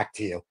get back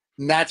to you.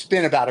 And that's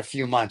been about a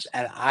few months.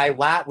 And I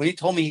laughed when he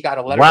told me he got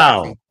a letter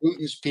back from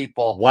Putin's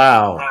people.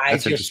 Wow. I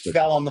just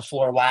fell on the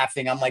floor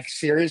laughing. I'm like,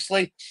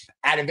 seriously?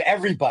 Out of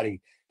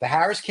everybody, the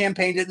Harris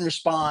campaign didn't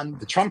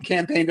respond. The Trump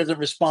campaign doesn't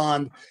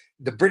respond.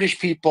 The British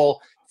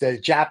people, the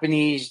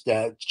Japanese,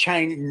 the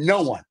Chinese,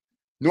 no one.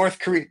 North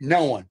Korea,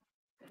 no one.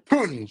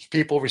 Putin's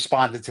people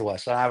responded to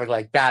us. And I was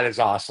like, that is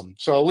awesome.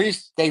 So at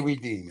least they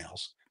read the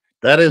emails.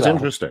 That is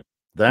interesting.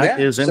 That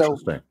is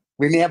interesting. So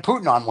we may have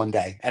Putin on one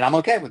day, and I'm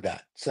okay with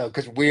that. So,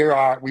 because we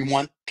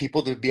want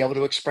people to be able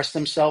to express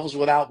themselves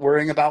without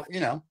worrying about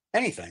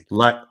anything,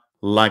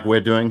 like we're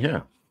doing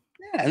here.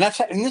 Yeah,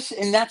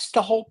 and that's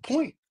the whole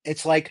point.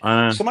 It's like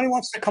somebody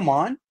wants to come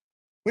on.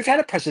 We've had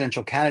a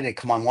presidential candidate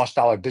come on Lost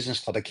Dollar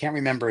Business Club. I can't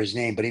remember his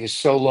name, but he was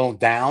so low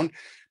down.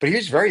 But he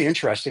was very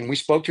interesting. We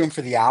spoke to him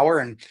for the hour,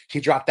 and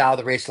he dropped out of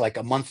the race like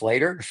a month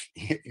later.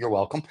 You're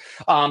welcome.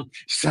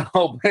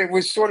 So it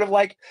was sort of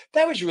like,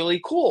 that was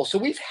really cool. So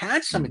we've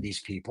had some of these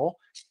people.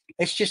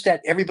 It's just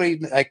that everybody,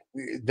 like,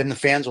 then the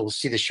fans will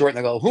see the short and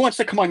they go, who wants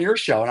to come on your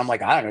show? And I'm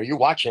like, I don't know. You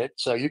watch it,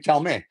 so you tell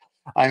me.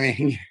 I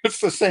mean,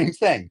 it's the same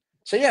thing.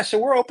 So yeah, so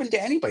we're open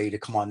to anybody to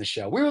come on the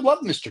show. We would love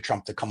Mr.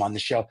 Trump to come on the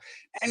show.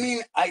 I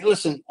mean,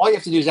 listen, all you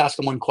have to do is ask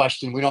him one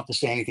question. We don't have to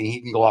say anything.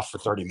 He can go off for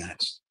 30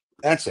 minutes.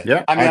 That's it.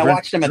 Yeah, I mean, I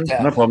watched him at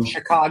the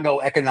Chicago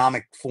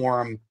Economic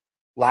Forum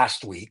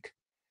last week.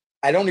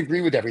 I don't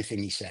agree with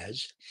everything he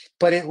says,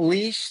 but at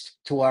least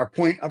to our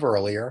point of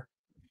earlier,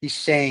 he's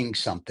saying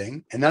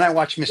something. And then I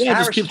watched Miss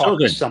Harris talk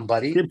to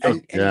somebody,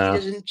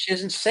 and she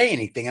doesn't say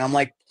anything. And I'm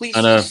like, please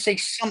just say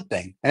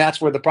something. And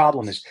that's where the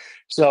problem is.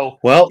 So,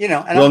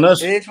 you'll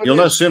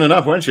know soon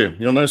enough, won't you?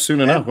 You'll know soon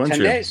enough, won't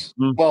 10 you? days.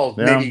 Well,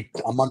 maybe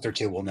a month or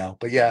two we'll know.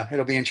 But yeah,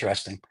 it'll be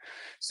interesting.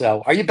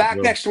 So are you back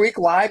next week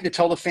live to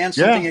tell the fans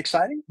something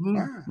exciting?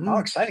 How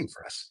exciting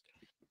for us.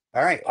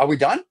 All right. Are we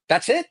done?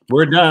 That's it?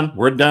 We're done.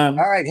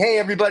 All right. Hey,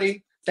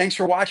 everybody. Thanks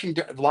for watching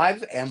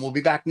live. And we'll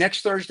be back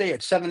next Thursday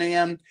at 7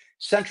 a.m.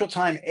 Central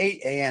Time,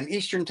 8 a.m.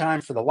 Eastern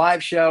Time for the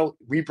live show.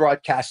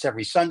 Rebroadcast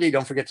every Sunday.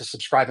 Don't forget to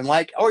subscribe and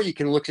like, or you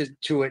can look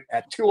to it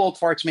at Two Old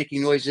Farts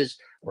Making Noises,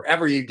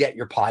 wherever you get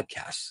your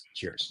podcasts.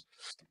 Cheers.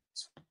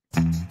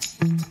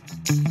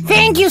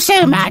 Thank you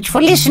so much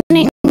for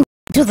listening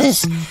to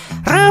this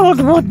Harold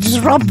Woods,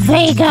 Rob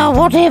Vega,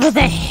 whatever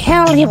the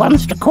hell he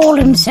wants to call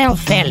himself,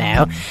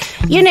 fellow.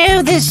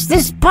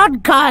 This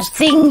podcast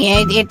thing,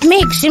 it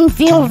makes him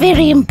feel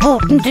very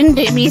important, and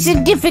he's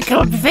a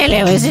difficult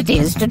fellow as it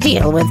is to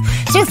deal with.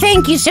 So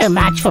thank you so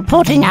much for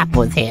putting up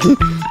with him,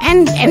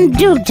 and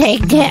do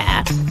take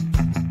care.